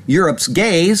Islam, Europe's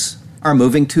gays are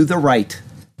moving to the right.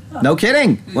 No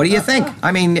kidding. What do you think?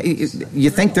 I mean, you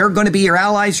think they're going to be your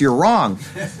allies? You're wrong.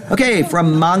 Okay,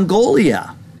 from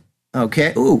Mongolia.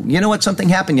 Okay. Ooh, you know what? Something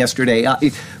happened yesterday.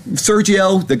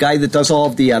 Sergio, the guy that does all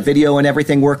of the video and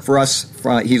everything work for us,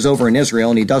 he's over in Israel,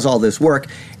 and he does all this work,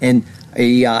 and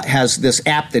he has this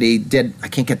app that he did. I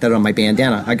can't get that on my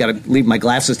bandana. I got to leave my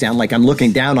glasses down like I'm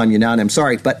looking down on you now, and I'm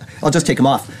sorry, but I'll just take them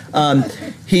off.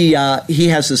 He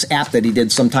has this app that he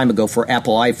did some time ago for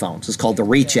Apple iPhones. It's called the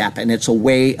Reach app, and it's a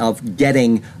way of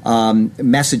getting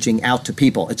messaging out to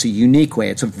people. It's a unique way.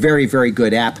 It's a very, very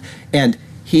good app, and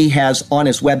he has on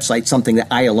his website something that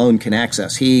I alone can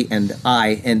access. He and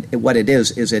I, and what it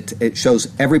is it shows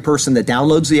every person that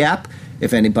downloads the app.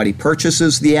 If anybody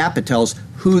purchases the app, it tells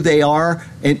who they are,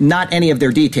 and not any of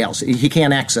their details. He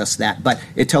can't access that, but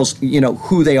it tells,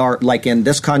 who they are, like in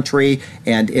this country,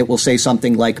 and it will say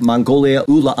something like Mongolia,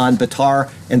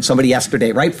 Ulaanbaatar, and somebody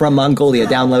yesterday, right from Mongolia,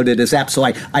 downloaded his app. So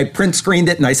I print screened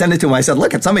it, and I sent it to him. I said,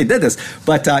 look, somebody did this.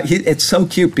 But it's so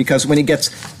cute because when he gets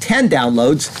 10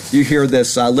 downloads, you hear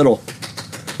this little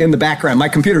in the background. My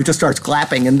computer just starts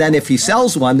clapping, and then if he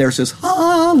sells one, there's this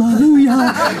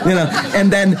hallelujah,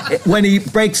 and then when he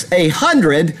breaks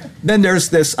 100, then there's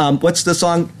this, what's the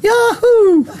song?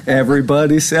 Yahoo!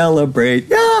 Everybody celebrate.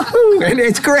 Yahoo! And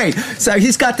it's great. So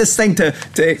he's got this thing to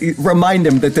remind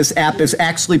him that this app is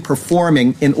actually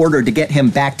performing in order to get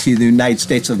him back to the United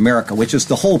States of America, which is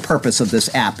the whole purpose of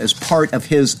this app, as part of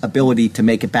his ability to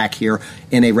make it back here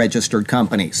in a registered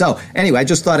company. So anyway, I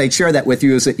just thought I'd share that with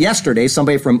you. Is that yesterday,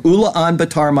 somebody from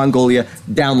Ulaanbaatar, Mongolia,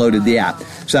 downloaded the app.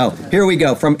 So here we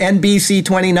go. From NBC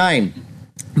 29.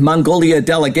 Mongolia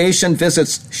delegation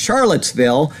visits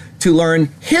Charlottesville to learn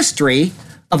history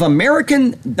of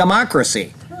American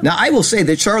democracy. Now, I will say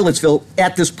that Charlottesville,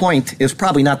 at this point, is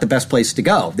probably not the best place to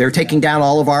go. They're taking down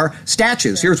all of our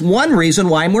statues. Here's one reason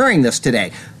why I'm wearing this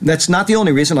today. That's not the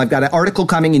only reason. I've got an article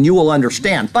coming, and you will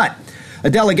understand. But a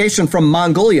delegation from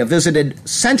Mongolia visited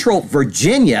Central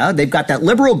Virginia. They've got that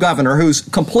liberal governor who's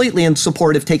completely in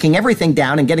support of taking everything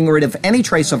down and getting rid of any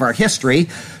trace of our history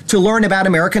to learn about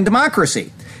American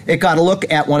democracy. It got a look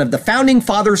at one of the founding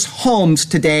fathers' homes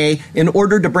today in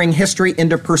order to bring history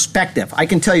into perspective. I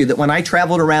can tell you that when I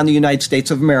traveled around the United States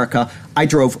of America, I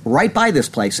drove right by this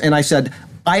place, and I said,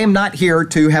 I am not here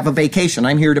to have a vacation.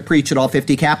 I'm here to preach at all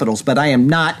 50 capitals, but I am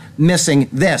not missing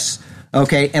this.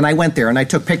 Okay, and I went there and I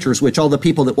took pictures, which all the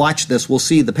people that watch this will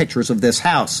see the pictures of this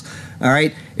house. All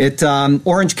right,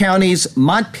 Orange County's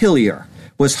Montpelier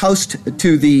was host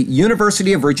to the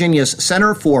University of Virginia's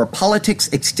Center for Politics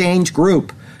Exchange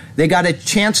Group. They got a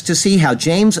chance to see how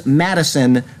James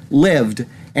Madison lived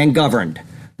and governed.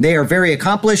 They are very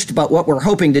accomplished, but what we're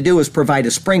hoping to do is provide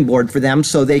a springboard for them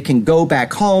so they can go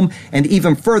back home and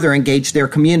even further engage their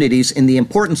communities in the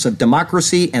importance of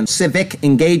democracy and civic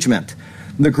engagement.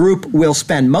 The group will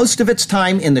spend most of its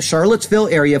time in the Charlottesville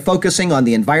area focusing on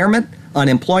the environment,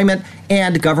 unemployment,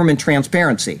 and government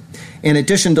transparency. In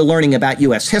addition to learning about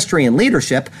U.S. history and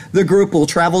leadership, the group will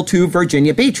travel to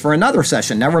Virginia Beach for another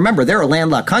session. Now remember, they're a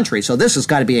landlocked country, so this has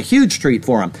got to be a huge treat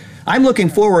for them. I'm looking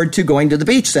forward to going to the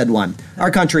beach, said one. Our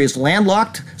country is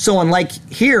landlocked, so unlike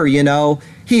here,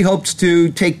 he hopes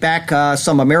to take back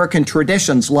some American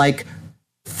traditions like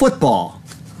football.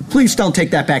 Please don't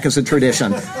take that back as a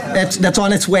tradition. That's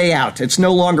on its way out. It's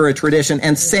no longer a tradition.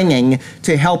 And singing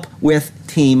to help with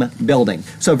team building.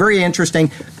 So very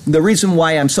interesting. The reason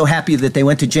why I'm so happy that they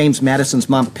went to James Madison's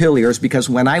Montpelier is because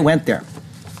when I went there,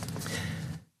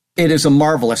 It is a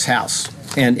marvelous house,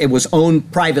 and it was owned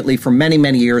privately for many,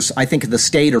 many years. I think the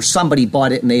state or somebody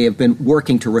bought it, and they have been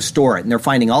working to restore it. And they're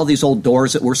finding all these old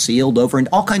doors that were sealed over and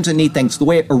all kinds of neat things. The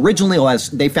way it originally was,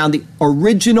 they found the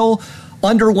original,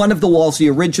 under one of the walls, the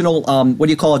original, what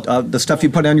do you call it, the stuff you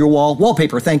put on your wall?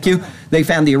 Wallpaper, thank you. They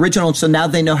found the original, and so now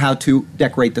they know how to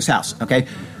decorate this house, okay?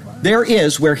 There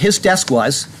is, where his desk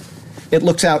was, it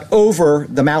looks out over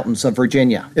the mountains of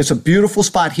Virginia. It's a beautiful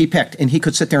spot he picked, and he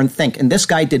could sit there and think. And this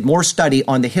guy did more study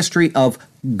on the history of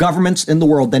governments in the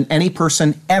world than any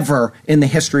person ever in the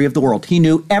history of the world. He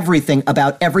knew everything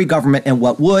about every government and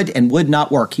what would and would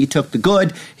not work. He took the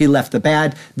good, he left the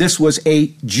bad. This was a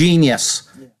genius.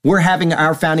 We're having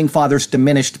our founding fathers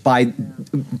diminished by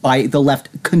the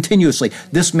left continuously.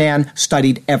 This man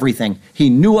studied everything. He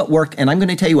knew what worked, and I'm going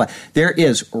to tell you what, there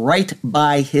is right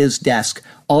by his desk,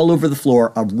 all over the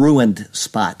floor, a ruined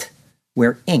spot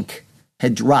where ink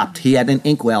had dropped. He had an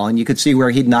inkwell, and you could see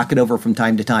where he'd knock it over from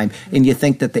time to time, and you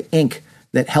think that the ink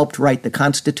that helped write the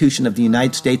Constitution of the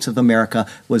United States of America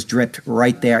was dripped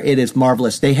right there. It is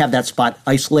marvelous. They have that spot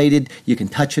isolated. You can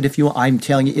touch it if you want. I'm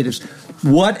telling you, it is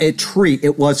what a treat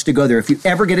it was to go there. If you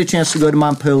ever get a chance to go to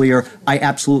Montpelier, I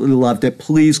absolutely loved it.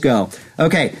 Please go.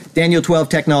 Okay, Daniel 12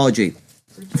 Technology.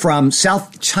 From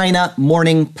South China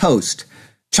Morning Post.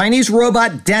 Chinese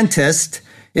robot dentist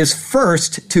is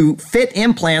first to fit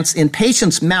implants in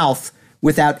patient's mouth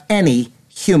without any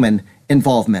human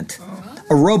involvement.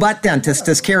 A robot dentist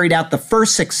has carried out the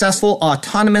first successful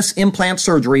autonomous implant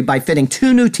surgery by fitting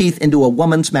 2 new teeth into a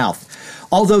woman's mouth.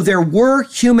 Although there were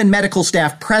human medical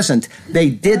staff present, they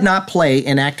did not play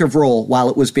an active role while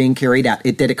it was being carried out.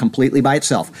 It did it completely by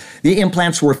itself. The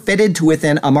implants were fitted to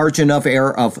within a margin of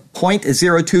error of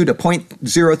 0.02 to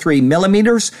 0.03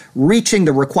 millimeters, reaching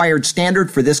the required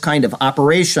standard for this kind of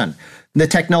operation. The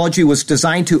technology was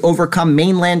designed to overcome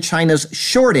mainland China's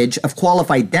shortage of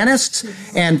qualified dentists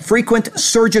and frequent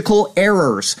surgical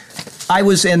errors. I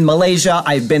was in Malaysia.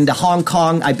 I've been to Hong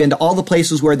Kong. I've been to all the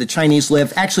places where the Chinese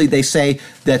live. Actually, they say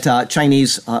that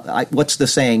Chinese, what's the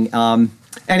saying?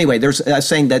 Anyway, there's a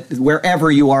saying that wherever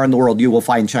you are in the world, you will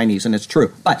find Chinese, and it's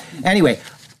true. But anyway,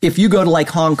 if you go to like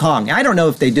Hong Kong, I don't know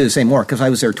if they do this anymore because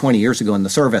I was there 20 years ago in the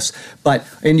service,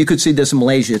 and you could see this in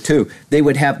Malaysia too. They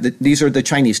would have, these are the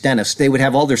Chinese dentists, they would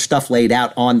have all their stuff laid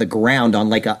out on the ground on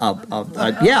like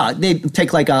they'd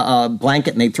take like a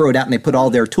blanket and they'd throw it out and they put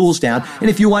all their tools down. And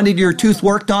if you wanted your tooth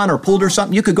worked on or pulled or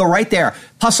something, you could go right there.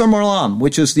 Pasar Malam,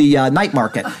 which is the night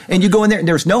market. And you go in there and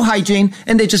there's no hygiene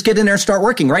and they just get in there and start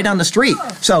working right on the street.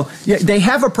 So they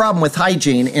have a problem with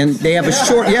hygiene and they have a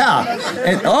short,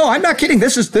 And, I'm not kidding.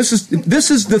 This is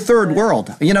the third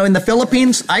world. You know, in the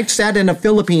Philippines, I sat in a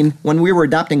Philippine when we were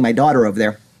adopting my daughter over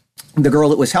there. The girl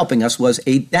that was helping us was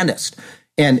a dentist.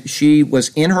 And she was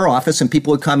in her office, and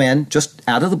people would come in just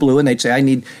out of the blue, and they'd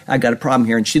say, I got a problem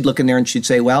here. And she'd look in there, and she'd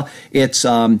say, well, it's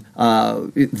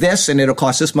this, and it'll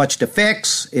cost this much to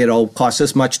fix. It'll cost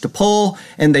this much to pull.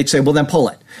 And they'd say, well, then pull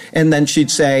it. And then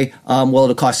she'd say, well,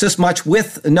 it'll cost this much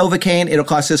with Novocaine. It'll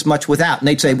cost this much without. And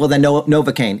they'd say, well, then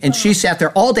Novocaine. And she sat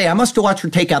there all day. I must have watched her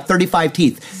take out 35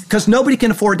 teeth because nobody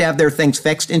can afford to have their things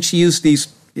fixed. And she used these.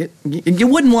 You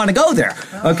wouldn't want to go there,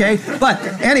 okay? But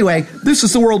anyway, this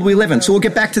is the world we live in. So we'll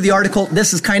get back to the article.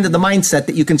 This is kind of the mindset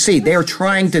that you can see. They are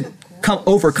trying to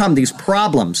overcome these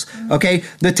problems, okay?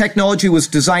 The technology was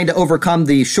designed to overcome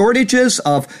the shortages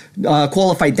of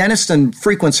qualified dentists and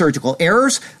frequent surgical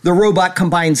errors. The robot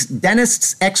combines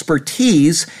dentists'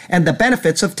 expertise and the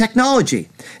benefits of technology.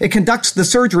 It conducts the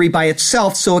surgery by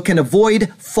itself so it can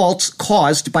avoid faults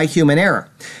caused by human error.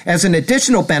 As an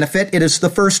additional benefit, it is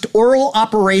the first oral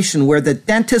operation where the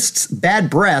dentist's bad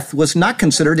breath was not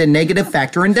considered a negative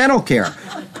factor in dental care.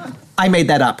 I made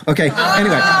that up. Okay.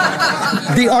 Anyway,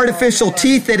 the artificial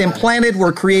teeth it implanted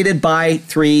were created by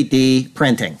 3D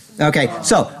printing. Okay.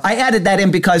 So I added that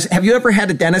in because have you ever had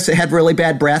a dentist that had really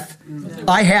bad breath?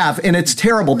 I have, and it's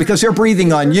terrible because they're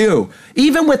breathing on you.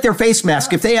 Even with their face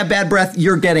mask, if they have bad breath,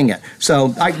 you're getting it. So,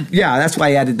 that's why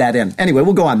I added that in. Anyway,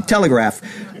 we'll go on. Telegraph.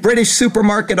 British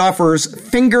supermarket offers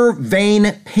finger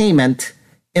vein payment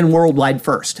in worldwide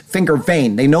first. Finger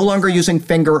vein. They no longer using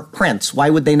fingerprints. Why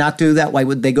would they not do that? Why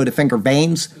would they go to finger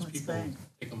veins?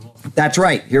 That's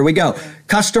right. Here we go.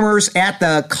 Customers at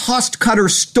the Cost Cutter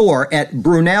store at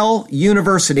Brunel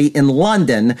University in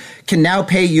London can now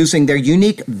pay using their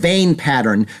unique vein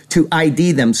pattern to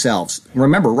ID themselves.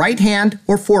 Remember, right hand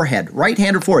or forehead? Right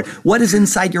hand or forehead? What is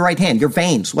inside your right hand? Your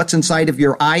veins. What's inside of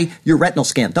your eye? Your retinal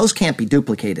scan. Those can't be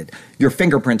duplicated. Your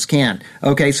fingerprints can.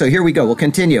 Okay, so here we go. We'll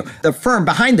continue. The firm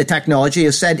behind the technology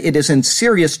has said it is in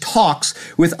serious talks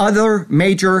with other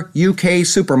major UK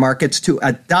supermarkets to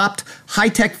adopt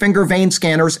high-tech finger vein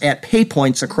scanners at pay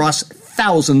points across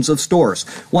thousands of stores.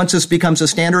 Once this becomes a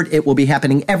standard, it will be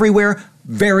happening everywhere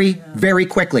very, very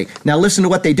quickly. Now listen to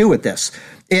what they do with this.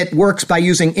 It works by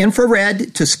using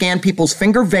infrared to scan people's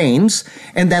finger veins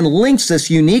and then links this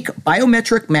unique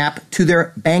biometric map to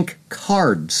their bank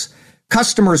cards.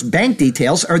 Customers' bank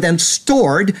details are then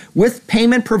stored with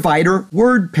payment provider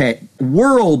WorldPay,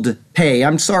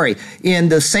 in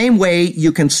the same way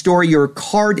you can store your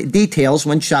card details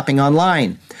when shopping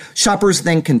online. Shoppers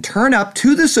then can turn up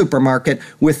to the supermarket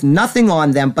with nothing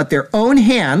on them but their own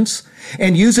hands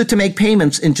and use it to make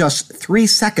payments in just 3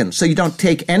 seconds. So you don't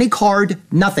take any card,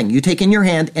 nothing. You take in your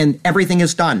hand and everything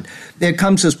is done. It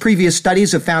comes as previous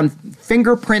studies have found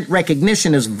fingerprint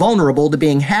recognition is vulnerable to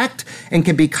being hacked and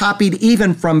can be copied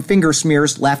even from finger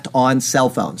smears left on cell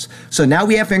phones. So now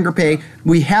we have FingerPay.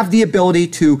 We have the ability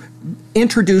to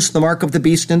introduce the mark of the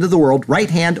beast into the world, right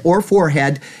hand or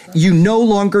forehead. You no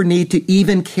longer need to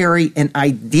even carry an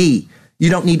ID. You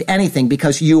don't need anything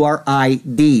because you are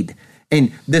ID'd.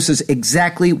 And this is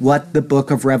exactly what the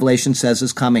book of Revelation says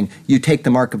is coming. You take the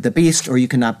mark of the beast, or you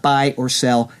cannot buy or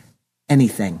sell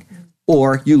anything.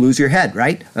 Or you lose your head,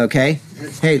 right? Okay?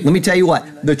 Hey, let me tell you what.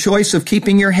 The choice of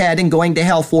keeping your head and going to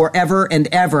hell forever and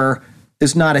ever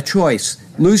is not a choice.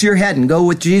 Lose your head and go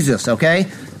with Jesus, okay?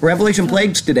 Revelation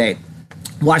plagues today.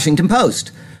 Washington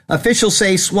Post. Officials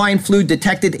say swine flu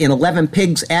detected in 11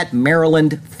 pigs at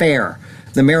Maryland Fair.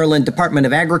 The Maryland Department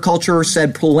of Agriculture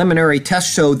said preliminary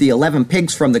tests show the 11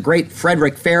 pigs from the Great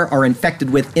Frederick Fair are infected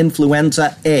with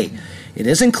influenza A. It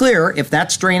isn't clear if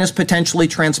that strain is potentially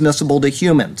transmissible to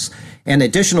humans. And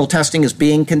additional testing is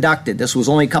being conducted. This was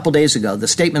only a couple days ago. The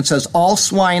statement says all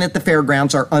swine at the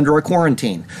fairgrounds are under a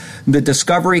quarantine. The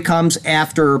discovery comes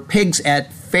after pigs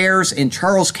at fairs in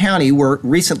Charles County were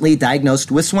recently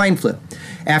diagnosed with swine flu.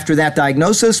 After that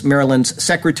diagnosis, Maryland's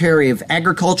Secretary of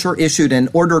Agriculture issued an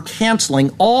order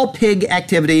canceling all pig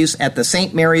activities at the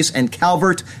St. Mary's and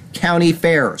Calvert County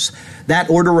fairs. That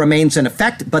order remains in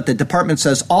effect, but the department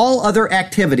says all other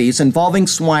activities involving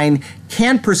swine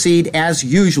can proceed as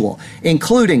usual,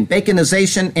 including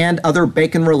baconization and other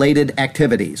bacon-related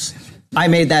activities. I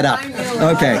made that up.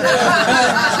 Okay.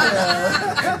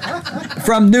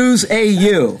 From News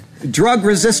AU,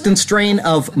 drug-resistant strain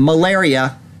of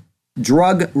malaria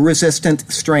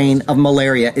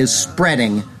is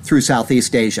spreading through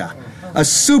Southeast Asia. A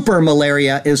super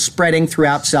malaria is spreading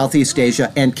throughout Southeast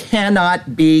Asia and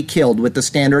cannot be killed with the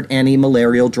standard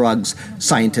anti-malarial drugs,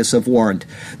 scientists have warned.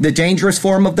 The dangerous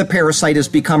form of the parasite has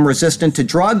become resistant to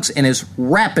drugs and is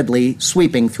rapidly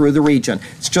sweeping through the region.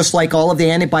 It's just like all of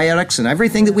the antibiotics and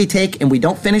everything that we take and we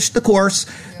don't finish the course,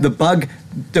 the bug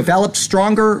develops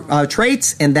stronger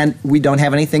traits, and then we don't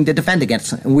have anything to defend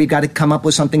against. And we've got to come up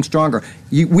with something stronger.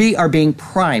 We are being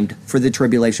primed for the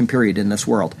tribulation period in this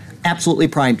world. Absolutely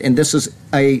primed. And this is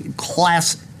a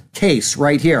class case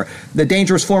right here. The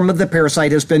dangerous form of the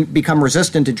parasite has become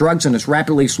resistant to drugs and is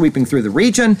rapidly sweeping through the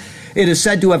region. It is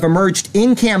said to have emerged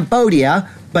in Cambodia,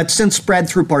 but since spread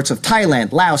through parts of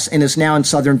Thailand, Laos, and is now in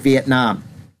southern Vietnam.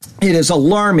 It is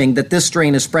alarming that this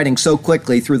strain is spreading so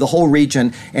quickly through the whole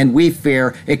region, and we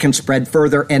fear it can spread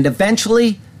further and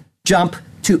eventually jump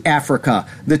to Africa.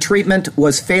 The treatment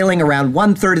was failing around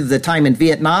 1/3 of the time in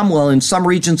Vietnam, while in some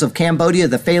regions of Cambodia,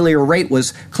 the failure rate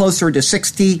was closer to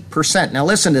 60%. Now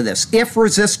listen to this. If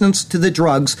resistance to the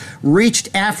drugs reached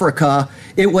Africa,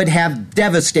 it would have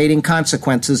devastating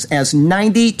consequences, as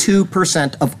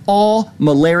 92% of all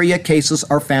malaria cases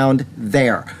are found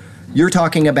there. You're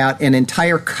talking about an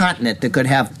entire continent that could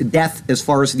have death as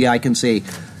far as the eye can see.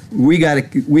 We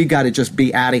got to just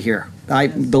be out of here.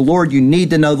 The Lord, you need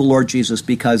to know the Lord Jesus,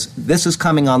 because this is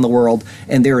coming on the world,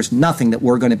 and there is nothing that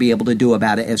we're going to be able to do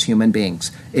about it as human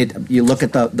beings. You look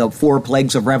at the 4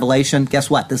 plagues of Revelation. Guess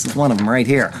what? This is one of them right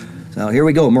here. So here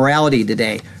we go. Morality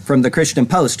today from the Christian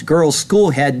Post. Girls' school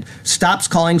head stops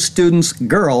calling students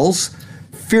girls,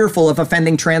 fearful of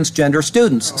offending transgender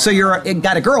students. So you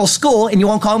got a girls' school and you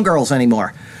won't call them girls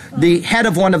anymore. The head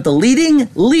of one of the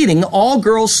leading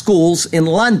all-girls schools in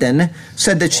London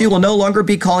said that she will no longer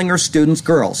be calling her students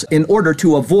girls in order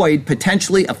to avoid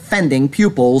potentially offending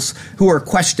pupils who are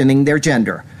questioning their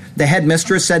gender. The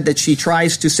headmistress said that she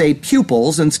tries to say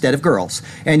pupils instead of girls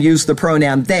and use the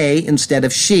pronoun they instead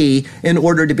of she in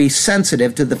order to be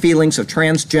sensitive to the feelings of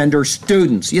transgender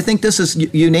students. You think this is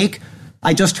unique?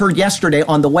 I just heard yesterday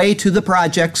on the way to the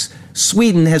projects,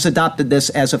 Sweden has adopted this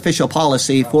as official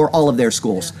policy for all of their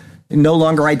schools. No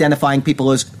longer identifying people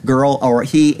as girl or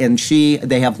he and she.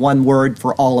 They have one word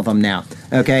for all of them now.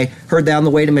 Okay? Heard that on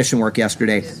the way to mission work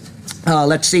yesterday.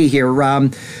 Let's see here.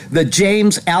 The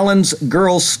James Allen's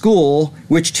Girls School,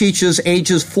 which teaches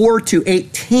ages 4 to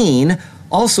 18,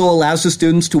 also allows the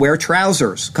students to wear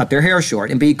trousers, cut their hair short,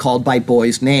 and be called by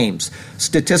boys' names.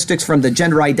 Statistics from the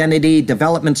Gender Identity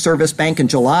Development Service Bank in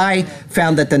July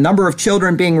found that the number of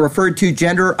children being referred to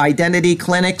gender identity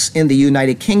clinics in the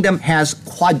United Kingdom has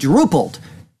quadrupled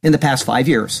in the past 5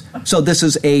 years. So this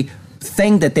is a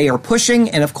thing that they are pushing,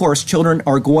 and of course, children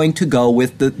are going to go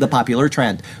with the popular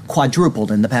trend. Quadrupled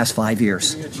in the past 5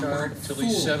 years. Give me a child till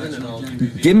he's 7, and I'll give you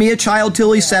the... Give me a child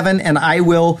till he's 7, and I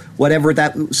will, whatever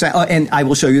that, and I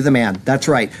will show you the man. That's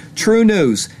right. True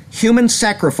news. Human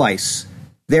sacrifice.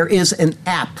 There is an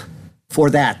app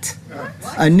for that.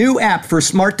 A new app for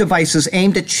smart devices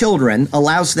aimed at children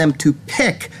allows them to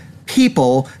pick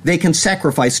people they can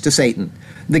sacrifice to Satan.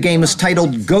 The game is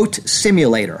titled Goat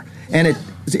Simulator, and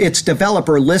its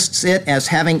developer lists it as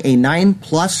having a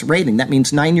 9+ rating. That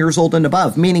means 9 years old and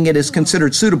above, meaning it is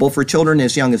considered suitable for children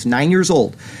as young as 9 years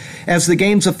old. As the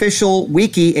game's official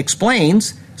wiki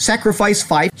explains, sacrifice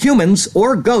 5 humans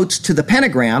or goats to the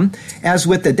pentagram, as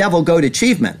with the Devil Goat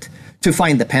achievement. To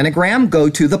find the pentagram, go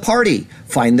to the party.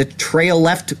 Find the trail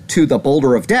left to the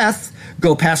boulder of death.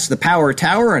 Go past the power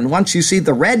tower, and once you see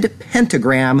the red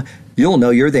pentagram, you'll know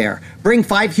you're there. Bring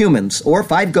 5 humans or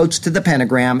 5 goats to the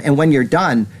pentagram, and when you're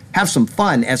done, have some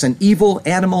fun as an evil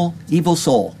animal, evil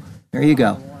soul. There you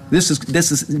go. This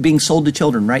is being sold to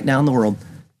children right now in the world.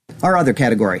 Our other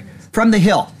category, From the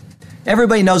Hill.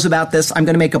 Everybody knows about this. I'm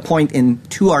going to make a point in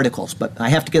 2 articles, but I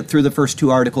have to get through the first 2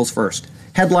 articles first.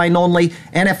 Headline only,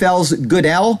 NFL's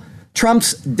Goodell.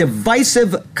 Trump's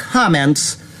divisive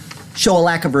comments show a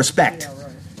lack of respect.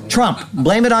 Trump.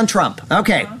 Blame it on Trump.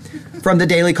 Okay. From the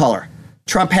Daily Caller.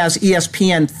 Trump has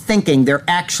ESPN thinking they're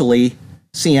actually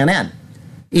CNN.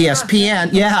 ESPN,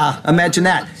 yeah, imagine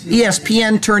that.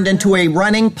 ESPN turned into a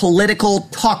running political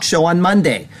talk show on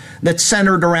Monday that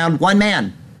centered around one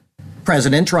man,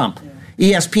 President Trump.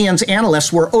 ESPN's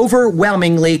analysts were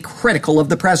overwhelmingly critical of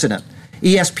the president.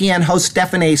 ESPN host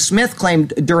Stephen A. Smith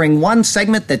claimed during one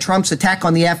segment that Trump's attack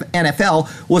on the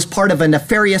NFL was part of a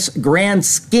nefarious grand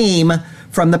scheme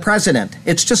from the president.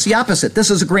 It's just the opposite. This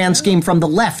is a grand scheme from the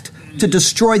left to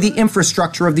destroy the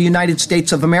infrastructure of the United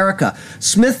States of America.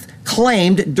 Smith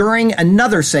claimed during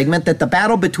another segment that the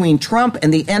battle between Trump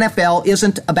and the NFL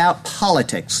isn't about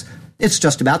politics. It's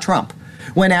just about Trump.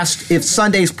 When asked if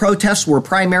Sunday's protests were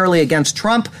primarily against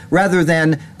Trump rather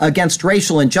than against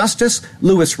racial injustice,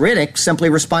 Louis Riddick simply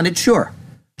responded, sure.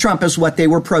 Trump is what they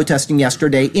were protesting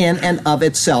yesterday in and of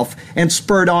itself, and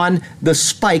spurred on the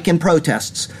spike in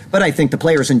protests. But I think the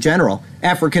players in general,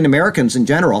 African Americans in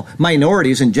general,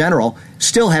 minorities in general,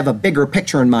 still have a bigger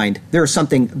picture in mind. There is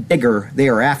something bigger they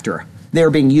are after. They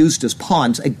are being used as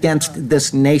pawns against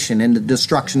this nation and the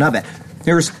destruction of it.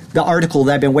 Here's the article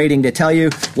that I've been waiting to tell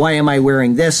you. Why am I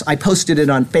wearing this? I posted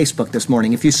it on Facebook this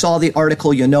morning. If you saw the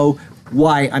article, you know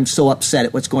why I'm so upset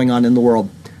at what's going on in the world.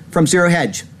 From Zero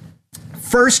Hedge.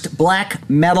 First Black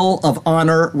Medal of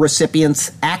Honor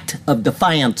recipient's act of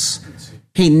defiance.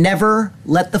 He never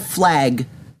let the flag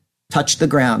touch the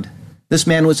ground. This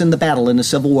man was in the battle in the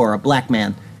Civil War, a black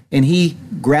man, and he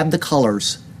grabbed the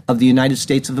colors of the United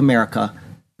States of America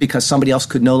because somebody else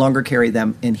could no longer carry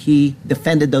them, and he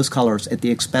defended those colors at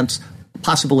the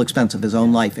possible expense of his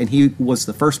own life, and he was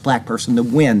the first black person to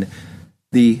win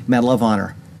the Medal of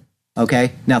Honor.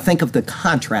 Okay? Now think of the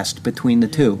contrast between the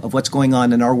two of what's going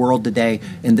on in our world today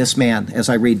and this man as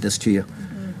I read this to you.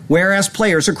 Whereas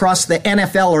players across the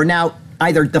NFL are now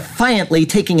either defiantly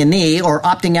taking a knee or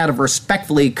opting out of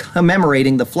respectfully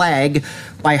commemorating the flag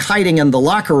by hiding in the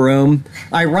locker room,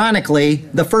 ironically,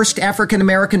 the first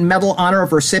African-American Medal Honor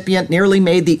recipient nearly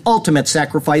made the ultimate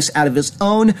sacrifice out of his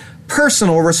own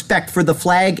personal respect for the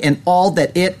flag and all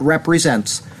that it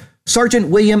represents. Sergeant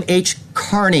William H.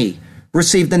 Carney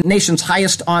received the nation's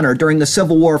highest honor during the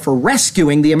Civil War for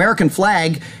rescuing the American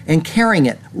flag and carrying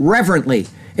it reverently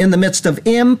in the midst of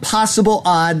impossible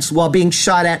odds while being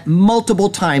shot at multiple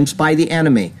times by the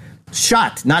enemy.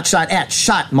 Shot, not shot at,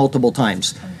 shot multiple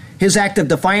times. His act of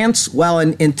defiance, while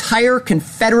an entire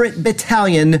Confederate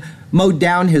battalion mowed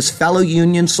down his fellow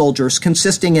Union soldiers,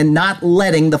 consisting in not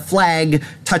letting the flag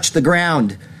touch the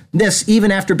ground. This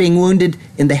even after being wounded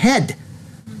in the head.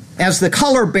 As the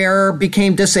color bearer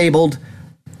became disabled,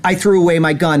 I threw away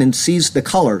my gun and seized the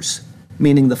colors,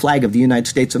 meaning the flag of the United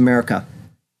States of America.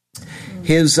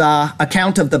 His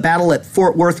account of the battle at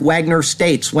Fort Worth Wagner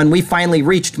states, when we finally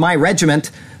reached my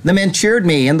regiment, the men cheered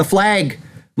me and the flag.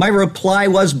 My reply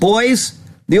was, boys,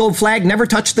 the old flag never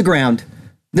touched the ground.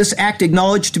 This act,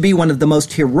 acknowledged to be one of the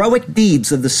most heroic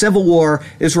deeds of the Civil War,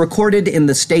 is recorded in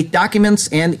the state documents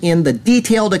and in the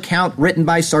detailed account written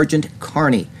by Sergeant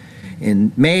Kearny.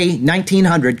 In May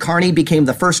 1900, Kearny became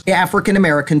the first African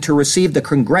American to receive the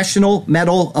Congressional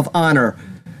Medal of Honor.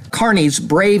 Kearny's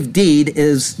brave deed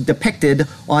is depicted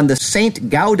on the St.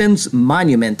 Gaudens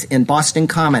Monument in Boston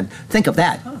Common. Think of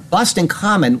that. Boston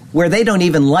Common, where they don't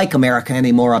even like America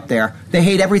anymore up there. They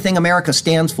hate everything America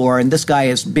stands for, and this guy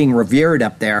is being revered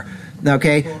up there.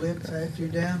 Okay? Pull that statue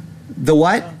down? The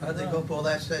what? Are they going to pull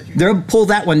that statue down? They'll pull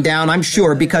that one down, I'm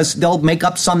sure, because they'll make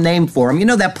up some name for him. You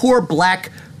know, that poor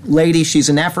black lady, she's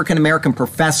an African-American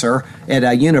professor at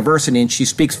a university, and she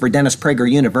speaks for Dennis Prager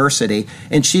University,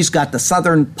 and she's got the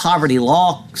Southern Poverty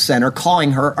Law Center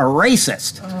calling her a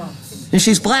racist. And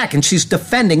she's black, and she's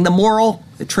defending the moral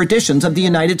traditions of the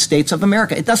United States of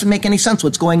America. It doesn't make any sense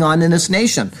what's going on in this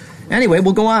nation. Anyway,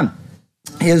 we'll go on.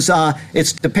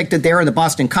 It's depicted there in the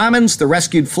Boston Commons. The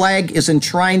rescued flag is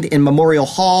enshrined in Memorial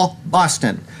Hall,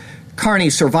 Boston.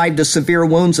 Kearny survived his severe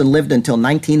wounds and lived until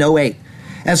 1908.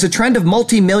 As the trend of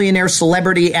multi-millionaire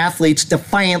celebrity athletes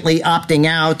defiantly opting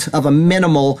out of a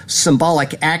minimal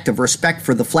symbolic act of respect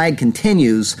for the flag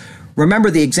continues, remember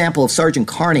the example of Sergeant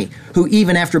Kearny, who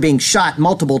even after being shot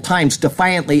multiple times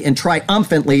defiantly and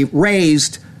triumphantly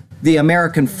raised the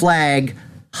American flag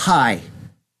high.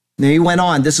 Now, he went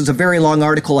on. This is a very long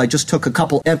article. I just took a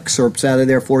couple excerpts out of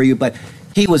there for you, but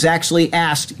he was actually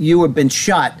asked, "You have been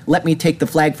shot. Let me take the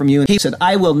flag from you." And he said,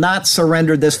 "I will not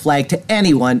surrender this flag to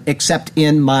anyone except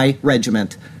in my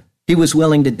regiment." He was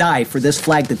willing to die for this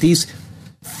flag that these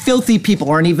filthy people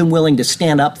aren't even willing to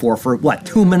stand up for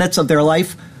 2 minutes of their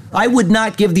life? I would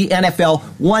not give the NFL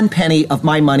 1 penny of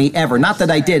my money ever. Not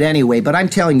that I did anyway, but I'm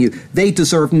telling you, they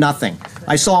deserve nothing.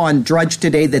 I saw on Drudge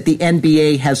today that the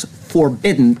NBA has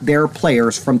forbidden their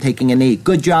players from taking a knee.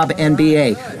 Good job,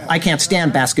 NBA. I can't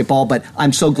stand basketball, but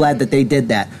I'm so glad that they did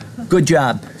that. Good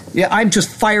job. Yeah, I'm just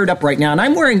fired up right now, and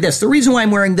I'm wearing this. The reason why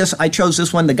I'm wearing this, I chose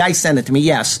this one. The guy sent it to me,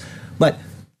 yes. But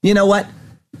you know what?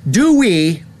 Do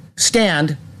we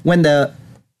stand when the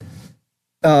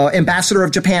ambassador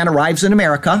of Japan arrives in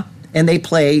America and they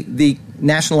play the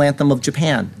national anthem of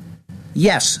Japan?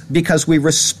 Yes, because we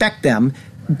respect them.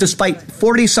 Despite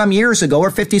 40-some years ago or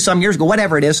 50-some years ago,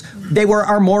 whatever it is, they were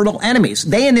our mortal enemies.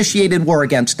 They initiated war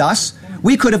against us.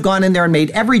 We could have gone in there and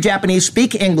made every Japanese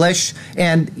speak English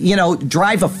and,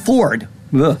 drive a Ford.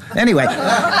 Ugh. Anyway,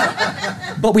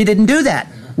 but we didn't do that.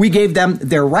 We gave them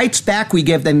their rights back. We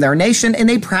gave them their nation, and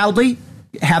they proudly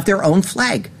have their own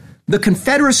flag. The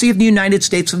Confederacy of the United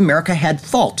States of America had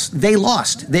faults. They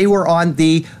lost. They were on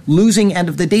the losing end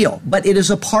of the deal. But it is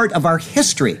a part of our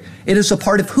history. It is a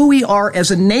part of who we are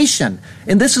as a nation.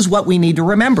 And this is what we need to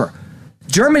remember.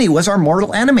 Germany was our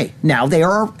mortal enemy. Now they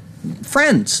are our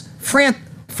friends.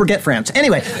 Forget France.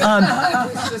 Anyway,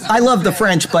 I love the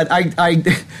French, but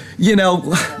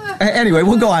anyway,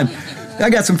 we'll go on. I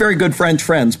got some very good French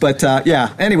friends, but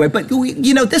anyway, but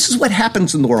this is what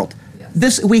happens in the world.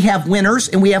 We have winners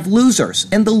and we have losers,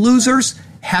 and the losers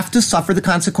have to suffer the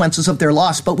consequences of their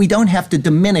loss, but we don't have to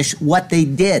diminish what they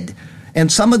did. And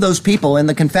some of those people in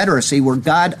the Confederacy were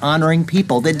God-honoring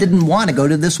people that didn't want to go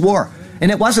to this war.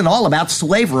 And it wasn't all about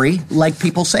slavery, like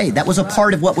people say. That was a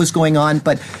part of what was going on,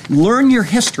 but learn your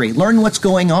history, learn what's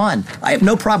going on. I have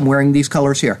no problem wearing these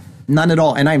colors here. None at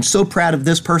all. And I'm so proud of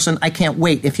this person. I can't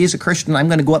wait. If he's a Christian, I'm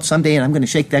going to go up someday and I'm going to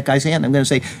shake that guy's hand. I'm going to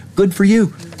say, good for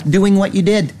you, doing what you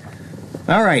did.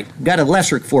 All right, got a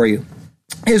lesric for you.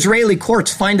 Israeli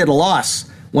courts find it a loss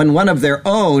when one of their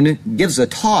own gives a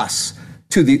toss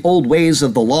to the old ways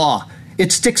of the law.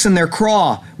 It sticks in their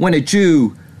craw when a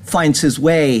Jew finds his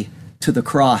way to the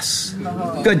cross.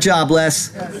 Good job,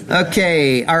 Les.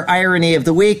 Okay, our irony of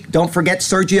the week. Don't forget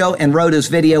Sergio and Rhoda's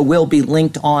video will be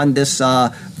linked on this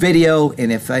video.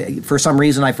 And if for some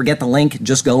reason I forget the link,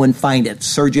 just go and find it.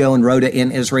 Sergio and Rhoda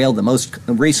in Israel, the most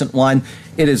recent one.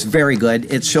 It is very good.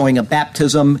 It's showing a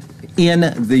baptism in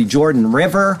the Jordan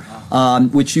River,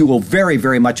 which you will very,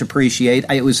 very much appreciate.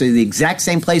 It was the exact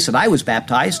same place that I was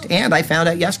baptized, and I found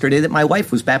out yesterday that my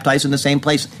wife was baptized in the same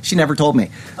place. She never told me.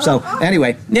 So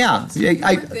anyway, yeah.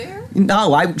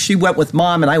 She went with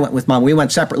Mom, and I went with Mom. We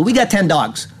went separately. We got 10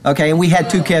 dogs, okay, and we had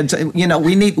 2 kids.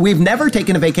 We've never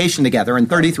taken a vacation together in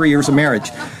 33 years of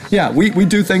marriage. Yeah, we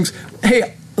do things.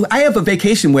 Hey, I have a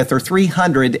vacation with her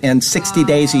 360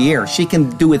 days a year. She can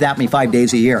do without me 5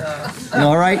 days a year.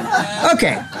 All right?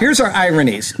 Okay, here's our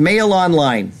ironies. Mail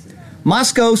Online.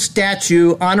 Moscow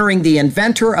statue honoring the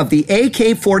inventor of the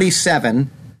AK-47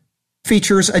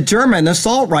 features a German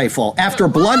assault rifle after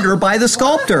blunder by the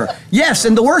sculptor. Yes,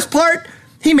 and the worst part,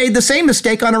 he made the same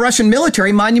mistake on a Russian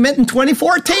military monument in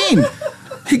 2014.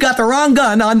 He got the wrong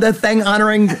gun on the thing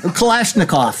honoring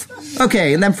Kalashnikov.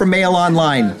 Okay, and then from Mail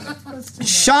Online.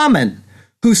 Shaman,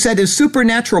 who said his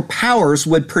supernatural powers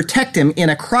would protect him in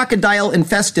a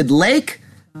crocodile-infested lake,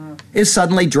 is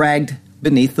suddenly dragged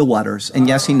beneath the waters. And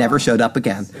yes, he never showed up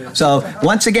again. So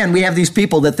once again, we have these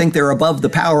people that think they're above the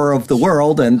power of the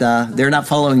world, and they're not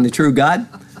following the true God.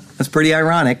 That's pretty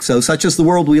ironic. So such is the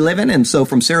world we live in. And so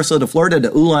from Sarasota, Florida to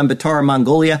Ulaanbaatar,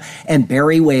 Mongolia, and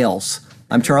Barrie, Wales,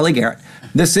 I'm Charlie Garrett.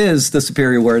 This is The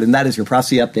Superior Word, and that is your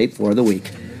prophecy update for the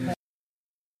week.